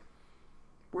like,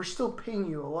 we're still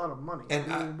paying you a lot of money.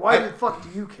 And why the fuck do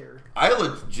you care? I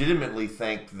legitimately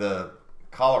think the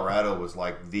Colorado was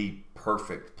like the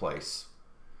perfect place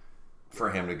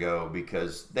for him to go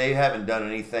because they haven't done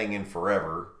anything in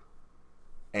forever,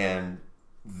 and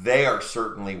they are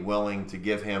certainly willing to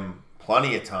give him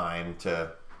plenty of time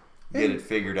to get it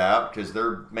figured out because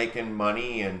they're making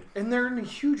money and they're in a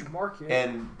huge market.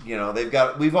 And they've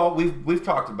got we've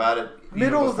talked about it.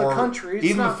 Middle of the country.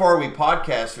 Before we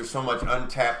podcast, there's so much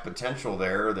untapped potential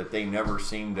there that they never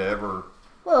seem to ever.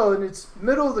 Well, and it's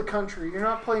middle of the country. You're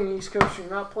not playing East Coast. You're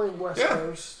not playing West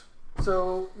Coast.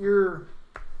 So you're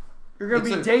going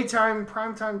to be daytime,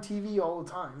 primetime TV all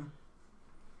the time.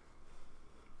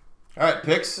 All right,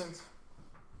 picks.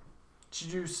 Did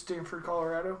you do Stanford,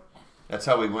 Colorado? That's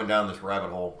how we went down this rabbit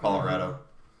hole, Colorado.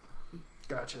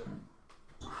 Gotcha.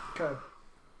 Okay.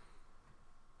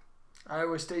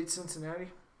 Iowa State, Cincinnati.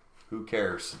 Who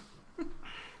cares?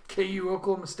 KU,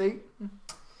 Oklahoma State.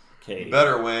 KU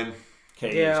better win.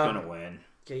 KU's going to win.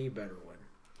 KU better win.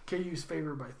 KU's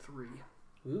favored by 3.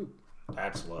 Ooh.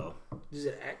 That's low. Is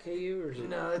it at KU or is it?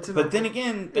 No, it's in But then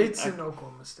again... It's in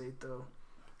Oklahoma State, though.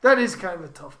 That is kind of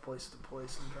a tough place to play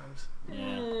sometimes.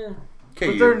 Yeah.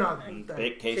 But they're not that.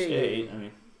 Big K-State. I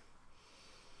mean...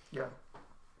 Yeah.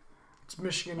 It's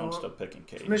Michigan. I'm still picking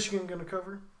KU. Is Michigan going to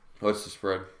cover? What's the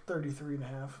spread?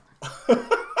 33.5.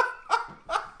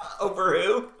 Over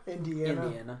who?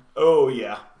 Indiana. Oh,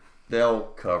 yeah. They'll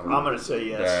cover. I'm going to say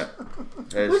yes.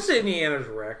 What's Indiana's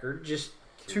record? Just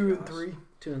 2-3.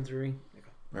 2-3.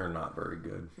 They're not very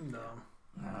good. No.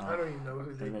 I don't even know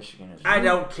who they. Michigan is. I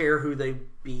don't care who they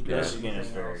beat. Michigan is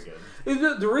very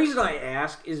good. The reason I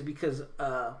ask is because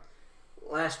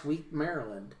last week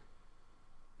Maryland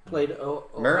played Ohio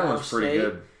Maryland's State. pretty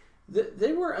good.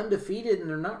 They were undefeated and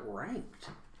they're not ranked.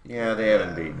 Yeah, they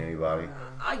haven't beaten anybody.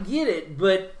 I get it,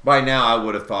 but by now I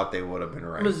would have thought they would have been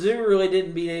ranked. Mizzou really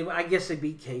didn't beat anybody. I guess they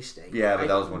beat K-State. Yeah, but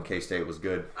that was when K-State was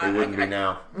good. They wouldn't be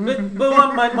now. But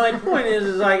my point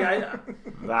is like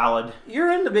valid.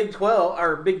 You're in the Big 12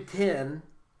 or Big 10.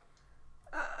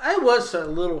 I was a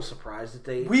little surprised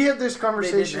that we had this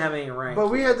conversation. They didn't have any rank. But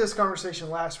we had this conversation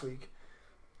last week.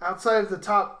 Outside of the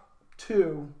top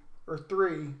 2 or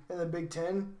 3 in the Big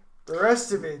 10, the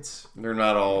rest of they're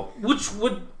not all. Which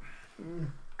would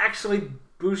actually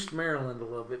boost Maryland a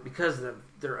little bit because of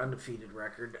their undefeated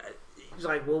record. It's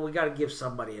like, well, we got to give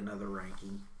somebody another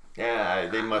ranking. Yeah,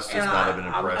 they must just not have been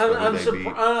impressed with who they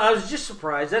beat. I was just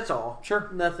surprised. That's all. Sure,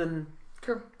 nothing.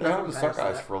 Sure, they had the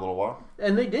Suckeyes for a little while,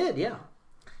 and they did. Yeah.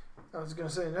 I was gonna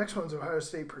say the next one's Ohio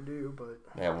State, Purdue, but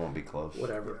yeah, it won't be close.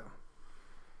 Whatever.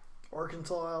 Yeah.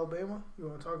 Arkansas, Alabama. You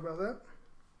want to talk about that?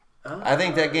 I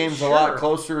think that game's a lot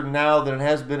closer now than it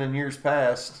has been in years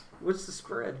past. What's the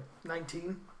spread?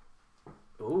 19.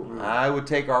 Ooh. I would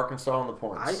take Arkansas on the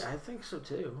points. I think so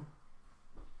too.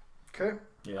 Okay.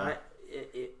 Yeah.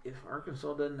 If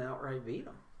Arkansas doesn't outright beat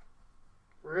them.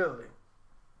 Really?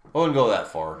 I wouldn't go that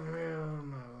far.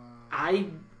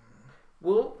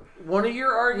 Well, one of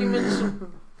your arguments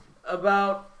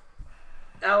about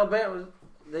Alabama,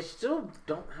 they still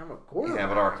don't have a quarterback. Yeah,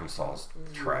 but Arkansas's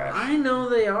trash. I know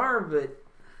they are, but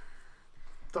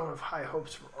don't have high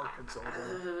hopes for Arkansas.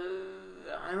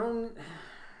 I don't.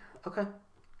 Okay.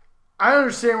 I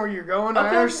understand where you're going. Okay.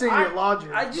 I understand your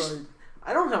logic.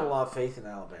 I don't have a lot of faith in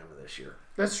Alabama this year.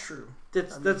 That's true.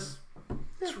 That's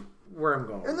where I'm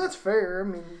going. And that's fair. I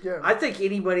mean, yeah. I think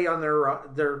anybody on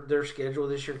their schedule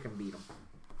this year can beat them.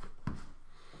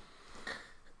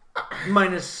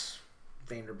 Minus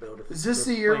Vanderbilt. Is this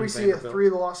the year we see a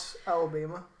 3-loss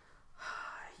Alabama?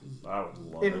 I would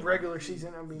love in regular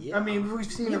season. I mean, we've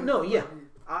seen them. No, yeah,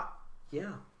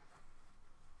 yeah.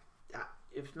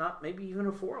 If not, maybe even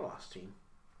a 4-loss team.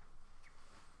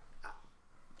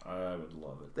 I would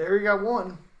love it. There you got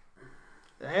one.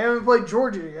 They haven't played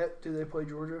Georgia yet. Do they play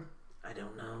Georgia? I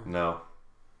don't know. No.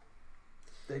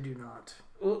 They do not.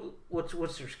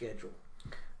 What's their schedule?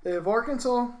 They have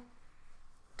Arkansas,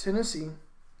 Tennessee.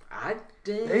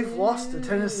 They've lost to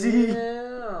Tennessee.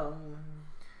 Yeah.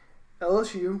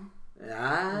 LSU.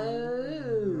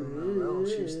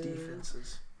 LSU's defense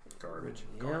is garbage.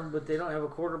 Yeah, but they don't have a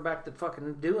quarterback to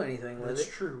fucking do anything with it. That's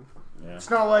true. Yeah. It's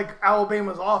not like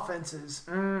Alabama's offense is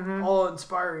all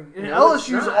inspiring. And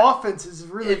LSU's offense is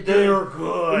really good. They are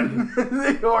good.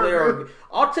 They are good.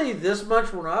 I'll tell you this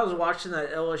much. When I was watching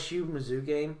that LSU-Mizzou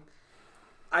game,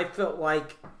 I felt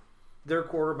like their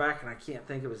quarterback, and I can't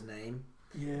think of his name.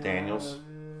 Yeah. Daniels?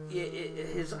 I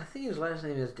think his last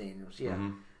name is Daniels, yeah.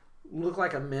 Mm-hmm. Looked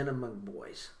like a man among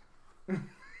boys.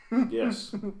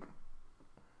 Yes.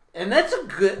 And that's a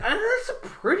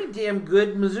pretty damn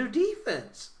good Mizzou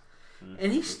defense.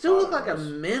 And he still looked like a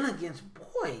man against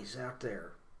boys out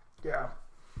there. Yeah.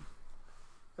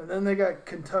 And then they got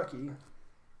Kentucky.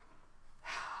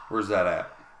 Where's that at?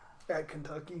 At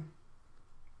Kentucky.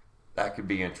 That could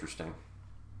be interesting.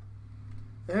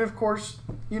 And of course,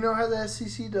 you know how the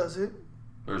SEC does it.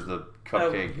 There's the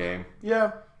cupcake game.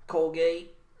 Yeah.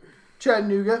 Colgate.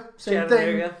 Chattanooga. Same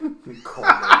Chattanooga. thing. You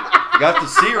got the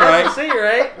C right. Got the C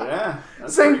right. Yeah.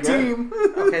 Same team.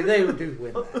 Okay, they do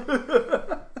win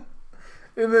that.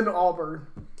 And then Auburn.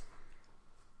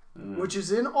 Which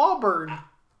is in Auburn.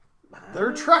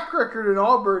 Their track record in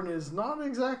Auburn is not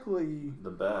exactly the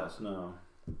best, no.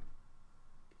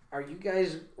 Are you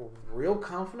guys real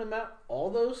confident about all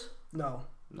those? No.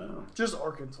 Just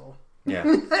Arkansas. Yeah.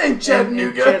 And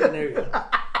Chattanooga. Chattanooga.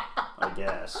 I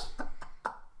guess.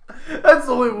 That's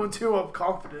the only two I'm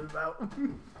confident about.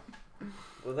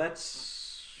 Well,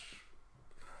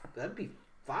 that'd be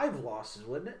 5 losses,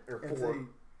 wouldn't it? Or 4?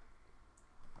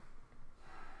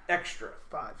 Extra.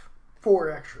 5.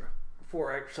 4 extra.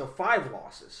 4 extra. So 5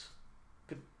 losses.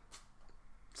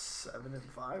 7 and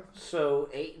 5. So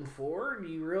 8 and 4. Do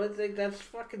you really think that's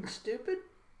fucking stupid?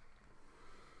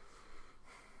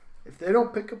 If they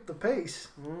don't pick up the pace,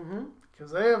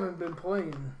 because they haven't been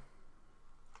playing.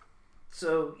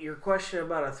 So your question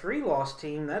about a 3-loss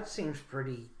team, that seems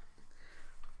pretty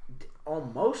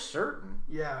almost certain.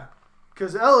 Yeah,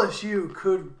 because LSU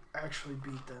could actually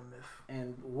beat them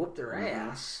and whoop their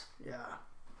ass. Yeah.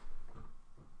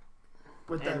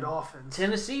 With that offense.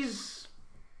 Tennessee's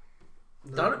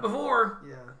done it before.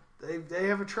 Yeah. They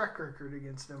have a track record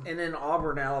against them. And then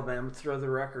Auburn, Alabama throw the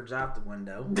records out the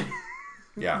window.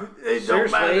 Yeah. It Seriously,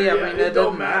 don't matter. I mean, it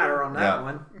doesn't matter on that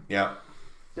one. Yeah.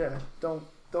 Yeah, don't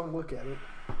look at it.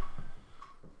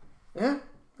 Yeah,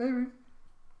 maybe.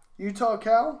 Utah,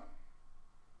 Cal?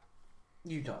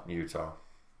 Utah.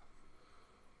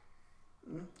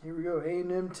 Here we go.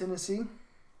 A&M, Tennessee.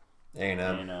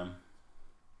 A&M.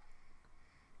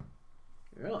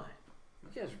 Really?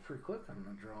 You guys are pretty quick on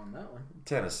the draw on that one.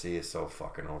 Tennessee is so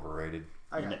fucking overrated.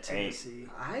 I got Tennessee.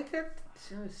 I got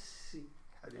Tennessee.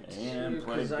 I did too. And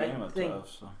played Bama tough,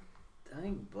 so. I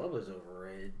think Bubba's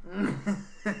overrated.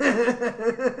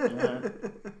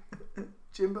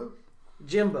 Jimbo,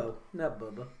 not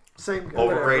Bubba. Same guy.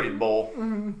 Overrated bowl.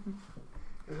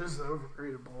 It is the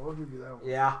overrated bowl. I'll give you that one.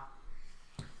 Yeah.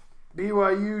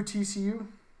 BYU, TCU.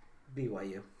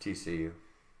 BYU. TCU.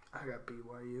 I got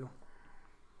BYU.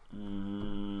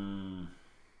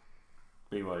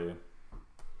 BYU.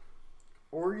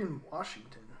 Oregon,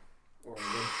 Washington.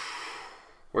 Oregon.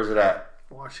 Where's it at?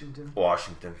 Washington.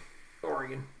 Oregon.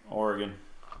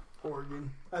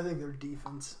 I think their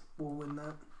defense will win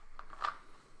that.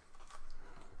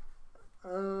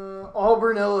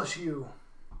 Auburn, LSU.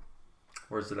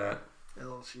 Where's it at?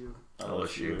 LSU.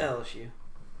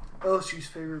 LSU's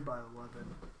favored by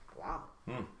 11. Wow.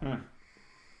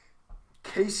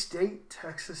 K-State,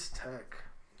 Texas Tech.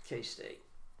 K-State.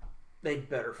 They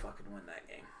better fucking win that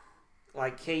game.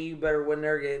 Like, KU better win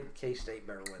their game. K-State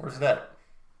better win. Where's that?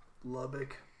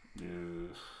 Lubbock.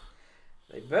 Yes.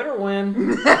 They better win.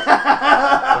 What's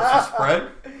the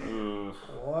spread?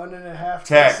 1.5 Tech.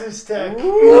 Texas Tech.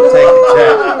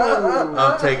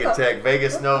 I'm taking Tech.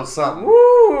 Vegas knows something.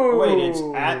 Wait, it's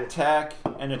at Tech,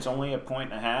 and it's only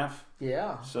 1.5?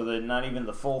 Yeah. So they're not even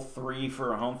the full 3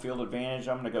 for a home field advantage.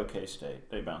 I'm going to go K-State.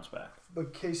 They bounce back.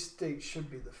 But K-State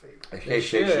should be the favorite.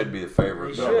 K-State should be the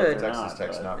favorite. They should. Texas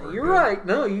Tech's not very You're good. right.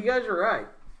 No, you guys are right.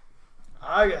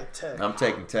 I got Tech. I'm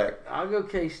taking Tech. I'll go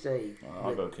K-State.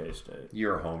 I'll go K-State.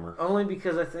 You're a homer. Only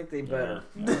because I think they better.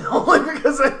 Yeah. Only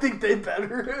because I think they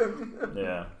better.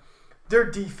 Yeah. Their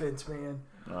defense, man.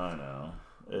 I know.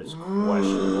 It's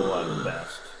questionable at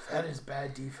best. That is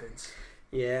bad defense.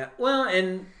 Yeah. Well,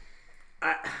 and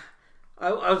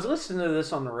I was listening to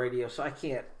this on the radio, so I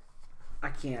can't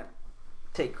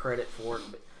take credit for it,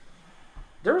 but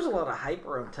there was a lot of hype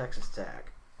around Texas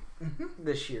Tech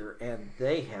this year, and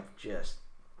they have just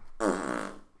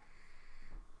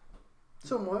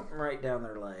somewhat right down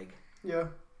their leg. Yeah,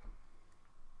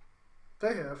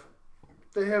 they have.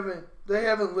 They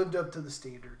haven't lived up to the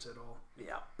standards at all.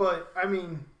 Yeah. But I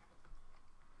mean,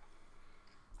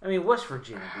 West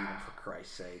Virginia beat them for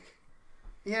Christ's sake.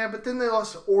 Yeah, but then they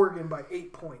lost to Oregon by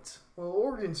 8 points. Well,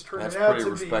 Oregon's turning out to be... That's a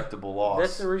pretty respectable loss.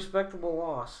 That's a respectable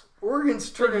loss. Oregon's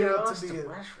turning out to be...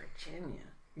 West Virginia.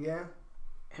 Yeah.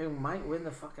 Who might win the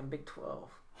fucking Big 12.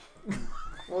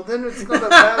 Well, then it's not a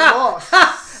bad loss.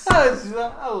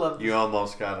 I love You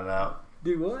almost got it out.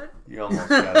 Do what? You almost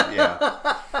got it,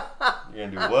 yeah. You're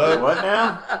going to do what? What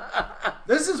now?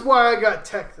 This is why I got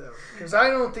Tech, though. Because I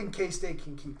don't think K-State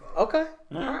can keep up. Okay.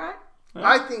 All right.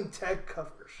 I think Tech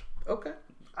covers. Okay.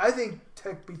 I think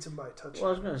Tech beats them by a touchdown.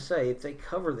 Well, I was going to say, if they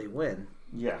cover, they win.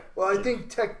 Yeah. Well, I think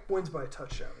Tech wins by a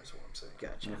touchdown is what I'm saying.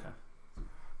 Gotcha. Okay.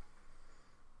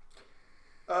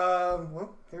 Well,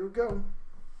 here we go.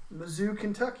 Mizzou,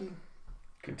 Kentucky.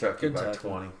 Kentucky by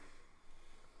 20.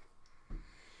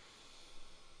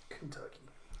 Kentucky.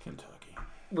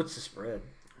 What's the spread?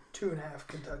 2.5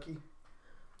 Kentucky.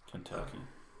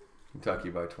 Kentucky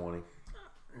by 20.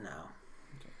 No.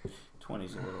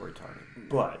 20's a little retarded.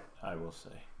 But I will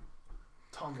say.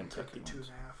 Tom Kentucky 2.5.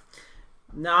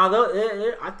 No,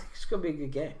 though, I think it's going to be a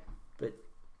good game. But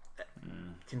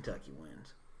Kentucky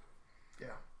wins.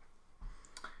 Yeah.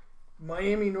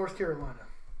 Miami, North Carolina.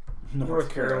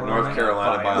 North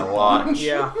Carolina by a lot.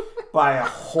 Yeah. By a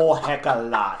whole heck of a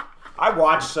lot. I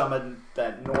watched some of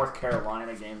that North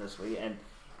Carolina game this week, and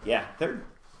yeah, they're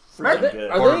freaking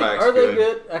good. Are they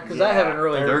good? Because I haven't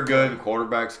really. They're good.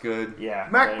 Quarterback's good. Yeah.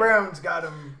 Mac Brown's got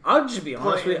them. I'll just be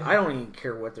honest with you. I don't even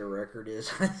care what their record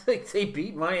is. I think they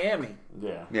beat Miami.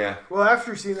 Yeah. Well,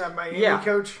 after seeing that Miami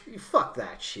coach, fuck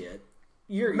that shit.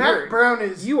 Mac Brown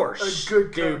is a good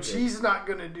stupid coach. He's not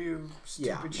going to do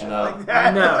stupid shit like I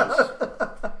that.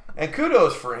 know. And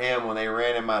kudos for him when they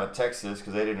ran him out of Texas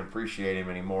because they didn't appreciate him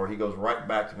anymore. He goes right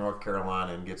back to North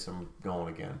Carolina and gets them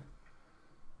going again.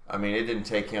 I mean, it didn't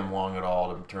take him long at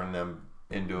all to turn them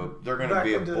into a. They're going to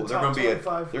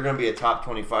be a top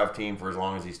 25 team for as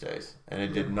long as he stays, and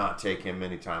it did not take him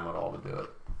any time at all to do it.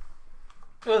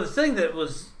 Well, the thing that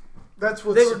was. That's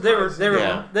what they were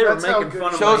making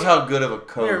fun of. Shows how good of a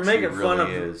coach they were making fun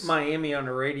of is. Miami on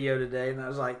the radio today, and I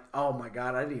was like, "Oh my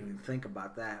god, I didn't even think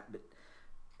about that." But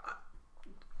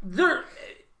they're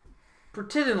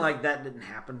pretending like that didn't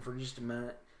happen for just a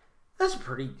minute. That's a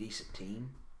pretty decent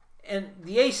team, and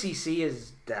the ACC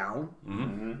is down.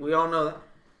 Mm-hmm. We all know that.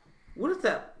 What if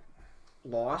that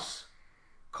loss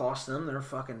cost them their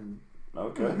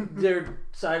their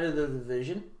side of the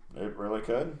division? It really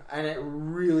could. And it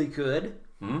really could.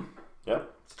 Hmm?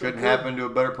 Yep. Couldn't happen to a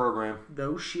better program.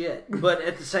 No shit. But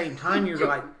at the same time, you're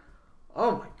like,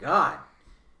 oh my God.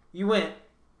 You went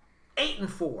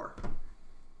 8-4.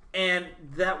 And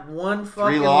that one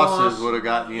fucking 3 losses would have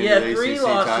gotten you into the ACC title game. 3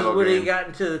 losses would have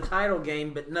gotten to the title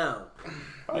game, but no.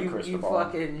 You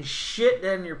fucking shit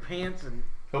down your pants. And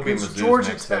he'll be Mizzou's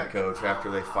next head coach after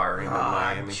they fire him in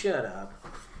Miami. Shut up.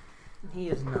 He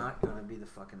is not going to be the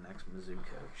fucking next Mizzou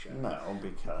coach. No,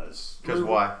 because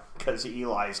why? Because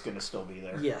Eli's going to still be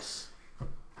there. Yes.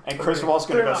 And Cristobal's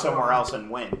going to go somewhere else and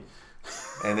win.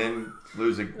 And then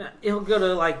lose a... He'll go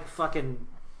to like fucking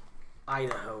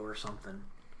Idaho or something.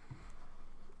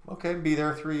 Okay, be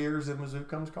there 3 years if Mizzou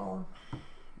comes calling.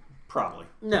 Probably.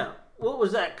 No. What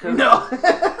was that coach? No.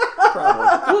 Probably.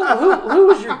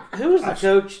 Who was the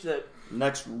coach that...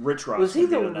 Next, Rich Ross. Was he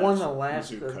the one the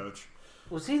last... Mizzou coach.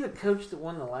 Was he the coach that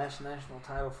won the last national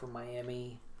title for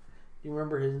Miami? Do you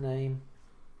remember his name?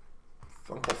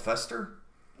 Uncle Fester?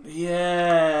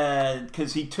 Yeah,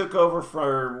 because he took over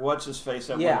for what's-his-face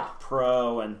that went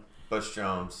pro. And Bush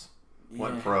Jones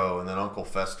went pro, and then Uncle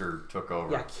Fester took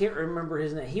over. Yeah, I can't remember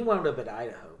his name. He wound up at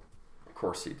Idaho. Of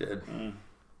course he did.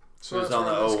 So he was on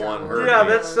the 01 Hurricane. Yeah,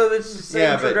 that's the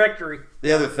same trajectory.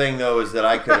 The other thing, though, is that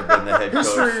I could have been the head coach.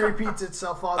 History repeats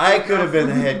itself. I could have been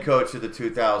the head coach of the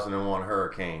 2001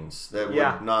 Hurricanes. That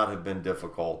would not have been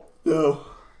difficult. No.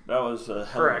 That was a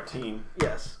hell of a team.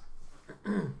 Yes.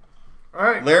 All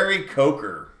right. Larry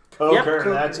Coker. Coker,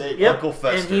 that's it. Yep. Uncle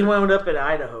Fester. And he wound up at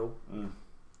Idaho.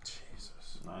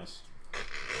 Jesus. Nice.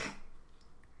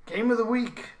 Game of the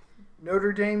week.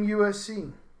 Notre Dame,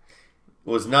 USC. It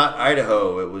was not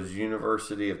Idaho. It was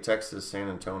University of Texas, San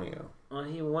Antonio. Well,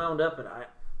 he wound up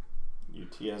at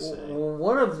UTSA. Well,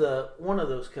 one of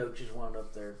those coaches wound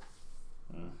up there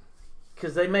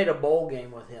because they made a bowl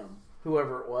game with him,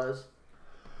 whoever it was,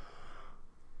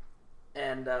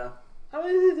 and I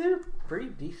mean they're a pretty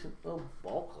decent little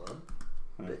ball club,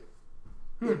 but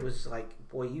it was like,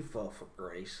 boy, you fell for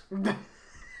grace.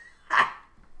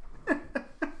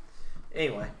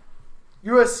 Anyway,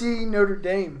 USC, Notre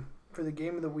Dame. For the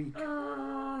game of the week.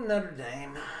 Notre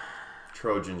Dame.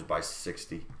 Trojans by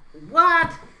 60.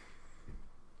 What?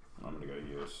 I'm going to go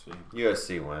USC.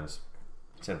 USC wins.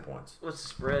 10 points. What's the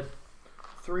spread?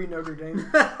 3 Notre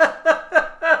Dame.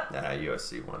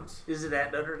 USC wins. Is it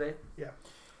at Notre Dame? Yeah.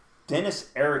 Dennis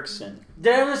Erickson.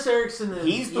 Is...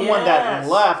 He's the one that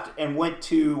left and went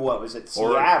to,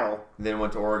 Seattle. Then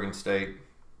went to Oregon State.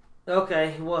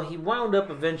 Okay, well, he wound up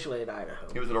eventually at Idaho.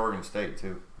 He was at Oregon State,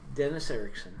 too. Dennis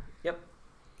Erickson. Yep.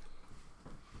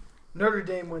 Notre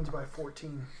Dame wins by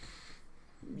 14.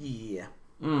 Yeah.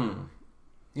 You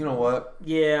know what?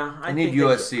 Yeah. I need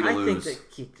USC to lose. I think they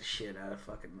kick the shit out of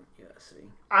fucking USC.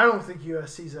 I don't think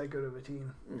USC's that good of a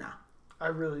team. No. I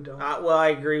really don't. Well, I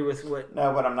agree with what...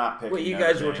 No, but I'm not picking what you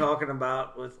guys were talking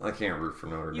about with... I can't root for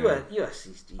Notre Dame.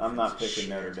 USC's defense. I'm not picking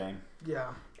Notre Dame.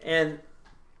 Yeah. And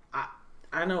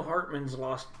I know Hartman's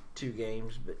lost 2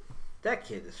 games, but that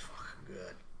kid is fucking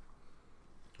good.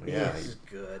 Yeah, he's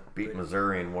good. Beat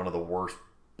Missouri in one of the worst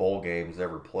bowl games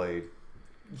ever played.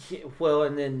 Yeah, well,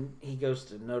 and then he goes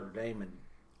to Notre Dame and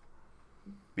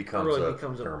becomes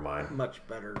a much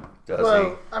better. Does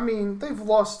he? I mean, they've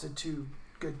lost to 2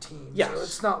 good teams. Yes. So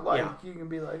it's not like you can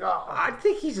be like, oh. I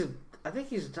think he's a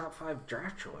top 5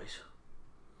 draft choice.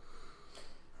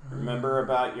 Remember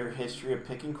about your history of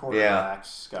picking quarterbacks,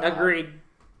 Scott. Agreed.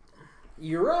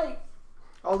 You're right.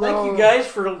 Although, thank you guys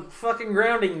for fucking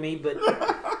grounding me, but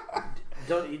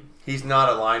he's not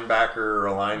a linebacker or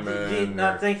a lineman. Do you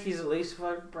not think he's at least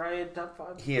probably a top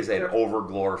 5? He is an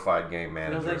over-glorified game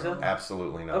manager. You don't think so?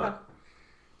 Absolutely not. Okay.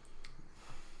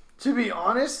 To be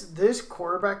honest, this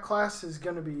quarterback class is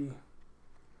going to be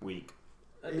weak.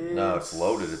 No, it's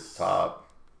loaded at the top.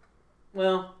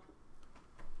 Well,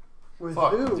 with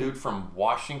fuck, who? The dude from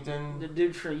Washington. The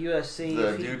dude from USC.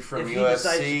 The dude from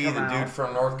USC. The dude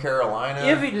from North Carolina.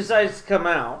 If he decides to come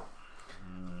out.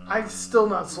 I'm still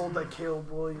not sold that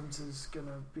Caleb Williams is going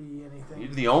to be anything.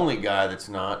 You're the only guy that's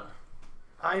not.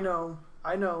 I know.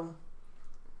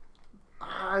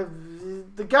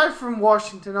 The guy from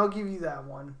Washington, I'll give you that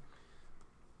one.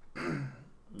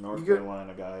 North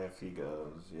Carolina guy, if he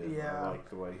goes. Yeah. I like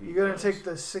the way he You're going to take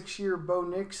the 6-year Bo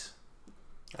Nix?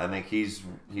 I think he's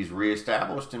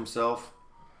reestablished himself.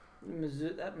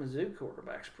 That Mizzou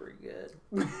quarterback's pretty good.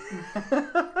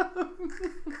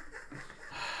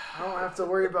 I don't have to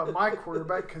worry about my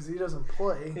quarterback because he doesn't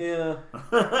play. Yeah.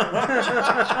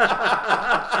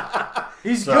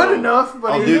 He's good enough,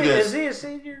 but is he a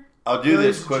senior? I'll do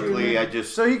this quickly.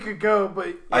 So he could go,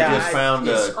 but I just found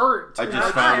he's hurt. I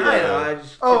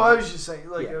was just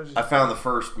saying. I found the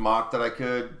first mock that I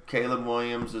could. Caleb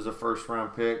Williams is a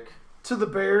first-round pick to the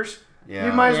Bears. Yeah,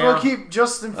 you might as well keep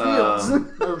Justin Fields.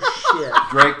 Oh shit.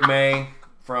 Drake May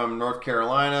from North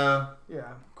Carolina.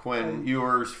 Yeah. Quinn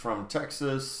Ewers from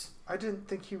Texas. I didn't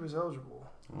think he was eligible.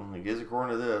 Well, he is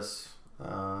according to this. He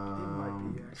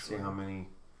might be, let's see how many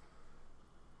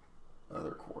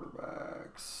other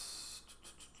quarterbacks.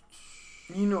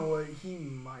 You know what? He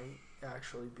might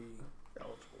actually be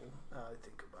eligible. Now I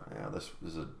think about it. Yeah, this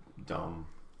is a dumb.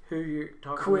 Who you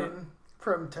talking Quinn about?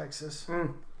 from Texas.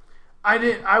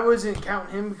 I wasn't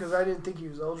counting him because I didn't think he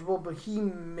was eligible, but he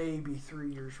may be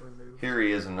 3 years removed. Here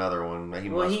he is, another one. He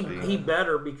must be. He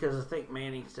better because I think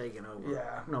Manning's taking over.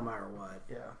 Yeah. No matter what.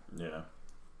 Yeah.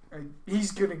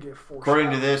 He's gonna get 4. According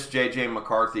to this, J.J.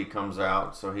 McCarthy comes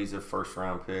out, so he's a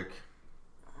first-round pick.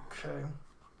 Okay.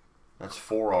 That's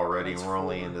 4 already, and we're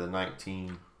only into the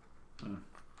 19. All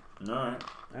right.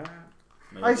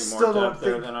 Maybe I still more don't depth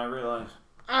there think than I realized.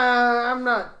 I'm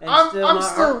not. And I'm still not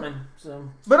still. Hartman, so.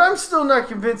 But I'm still not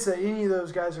convinced that any of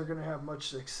those guys are going to have much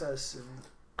success in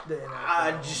the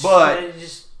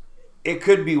NFL. It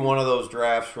could be one of those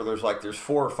drafts where there's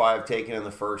 4 or 5 taken in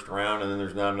the first round, and then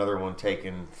there's not another one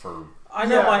taken for. I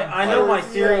know my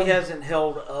theory hasn't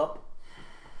held up,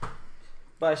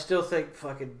 but I still think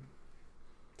fucking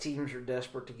teams are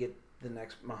desperate to get the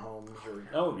next Mahomes or.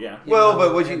 Oh yeah. Well,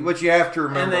 but what you have to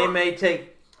remember, and they may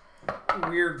take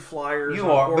weird flyers on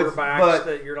quarterbacks but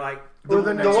that you're like. The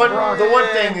one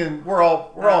thing, and we're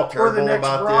all terrible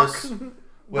about this.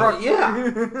 Well,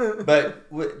 yeah. But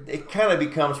it kind of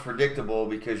becomes predictable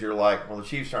because you're like, well, the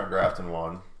Chiefs aren't drafting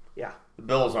one. Yeah. The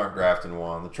Bills aren't drafting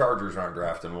one. The Chargers aren't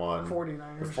drafting one.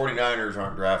 49ers. The 49ers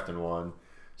aren't drafting one.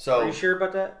 So, are you sure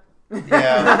about that?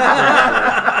 Yeah.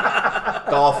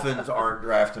 Dolphins aren't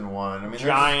drafting one. I mean,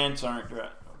 Giants aren't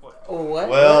drafting. What?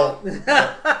 Well,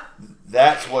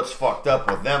 that's what's fucked up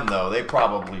with them, though. They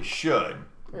probably should.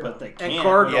 But they can't. And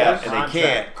Cardinals. Yeah, and they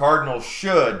can't. Cardinals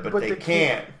should, but they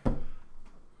can't.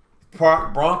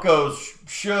 Broncos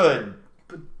should,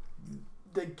 but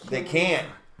they can't.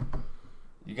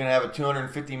 You're going to have a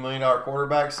 $250 million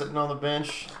quarterback sitting on the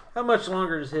bench? How much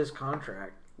longer is his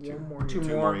contract? 2 more years. 2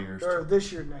 more years. Or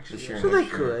this year, next year. So they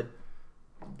could.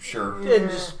 Sure. And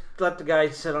just let the guy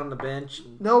sit on the bench.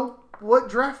 No. What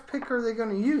draft pick are they going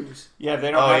to use? Yeah,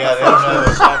 they don't. They don't know.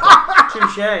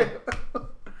 Touche.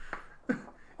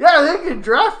 Yeah, they can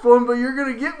draft one, but you're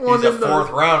going to get one He's in a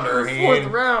fourth rounder. Fourth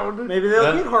round. Maybe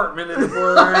they'll get Hartman in the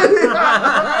fourth round.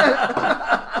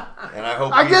 And I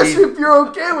hope. I guess if you're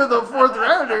okay with a fourth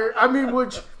rounder, I mean,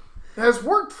 which has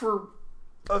worked for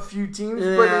a few teams,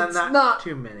 but it's not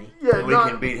too many. Yeah, we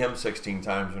can beat him 16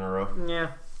 times in a row.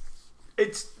 Yeah,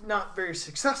 it's not very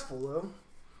successful though.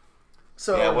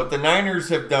 So yeah, what the Niners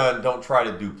have done, don't try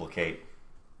to duplicate.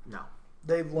 No,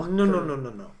 they lucked.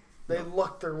 No. They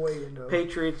lucked their way into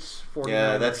Patriots. 49ers.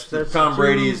 Yeah, that's Tom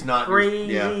Brady is not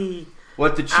crazy. Yeah.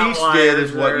 What the Chiefs did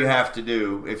is what you have to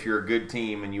do if you're a good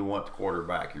team and you want the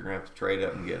quarterback. You're gonna have to trade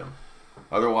up and get him.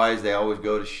 Otherwise, they always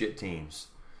go to shit teams.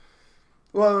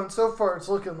 Well, and so far it's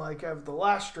looking like of the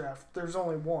last draft, there's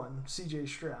only one, C.J.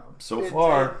 Stroud. So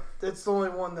far. It's the only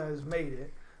one that has made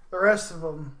it. The rest of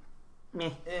them,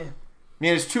 meh. I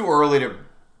mean, it's too early to...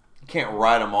 You can't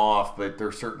write them off, but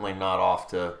they're certainly not off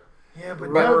to... Yeah,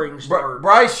 but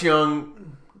Bryce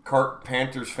Young,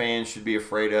 Panthers fans should be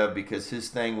afraid of because his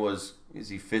thing was, is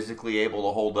he physically able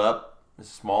to hold up as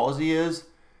small as he is?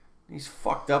 He's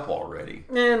fucked up already.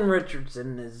 And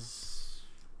Richardson is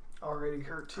already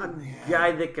hurt too. A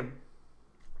guy that can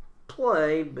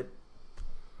play, but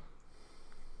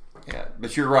yeah,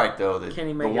 but you're right though that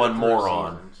the one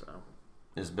moron season,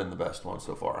 has been the best one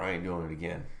so far. I ain't doing it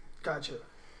again. Gotcha.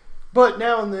 But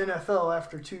now in the NFL,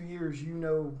 after 2 years, you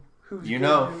know who's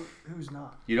who's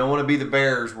not. You don't want to be the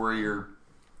Bears where you're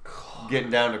getting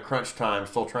down to crunch time,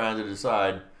 still trying to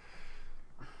decide.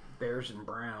 Bears and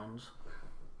Browns.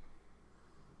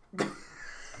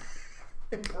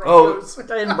 And Broncos.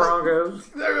 And Broncos.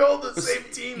 They're all the same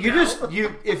team.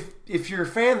 If you're a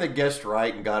fan that guessed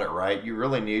right and got it right, you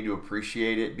really need to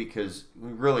appreciate it because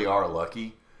we really are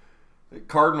lucky. The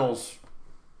Cardinals,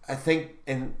 I think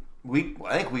we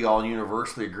all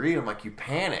universally agreed. I'm like, you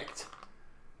panicked.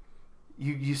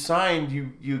 You signed,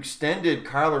 you extended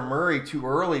Kyler Murray too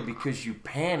early because you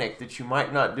panicked that you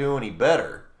might not do any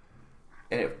better,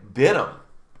 and it bit him.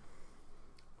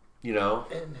 You know?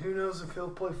 And who knows if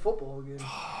he'll play football again.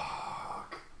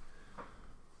 Fuck.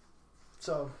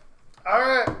 So, all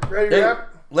right. Ready to wrap?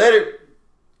 Later.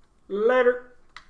 Later.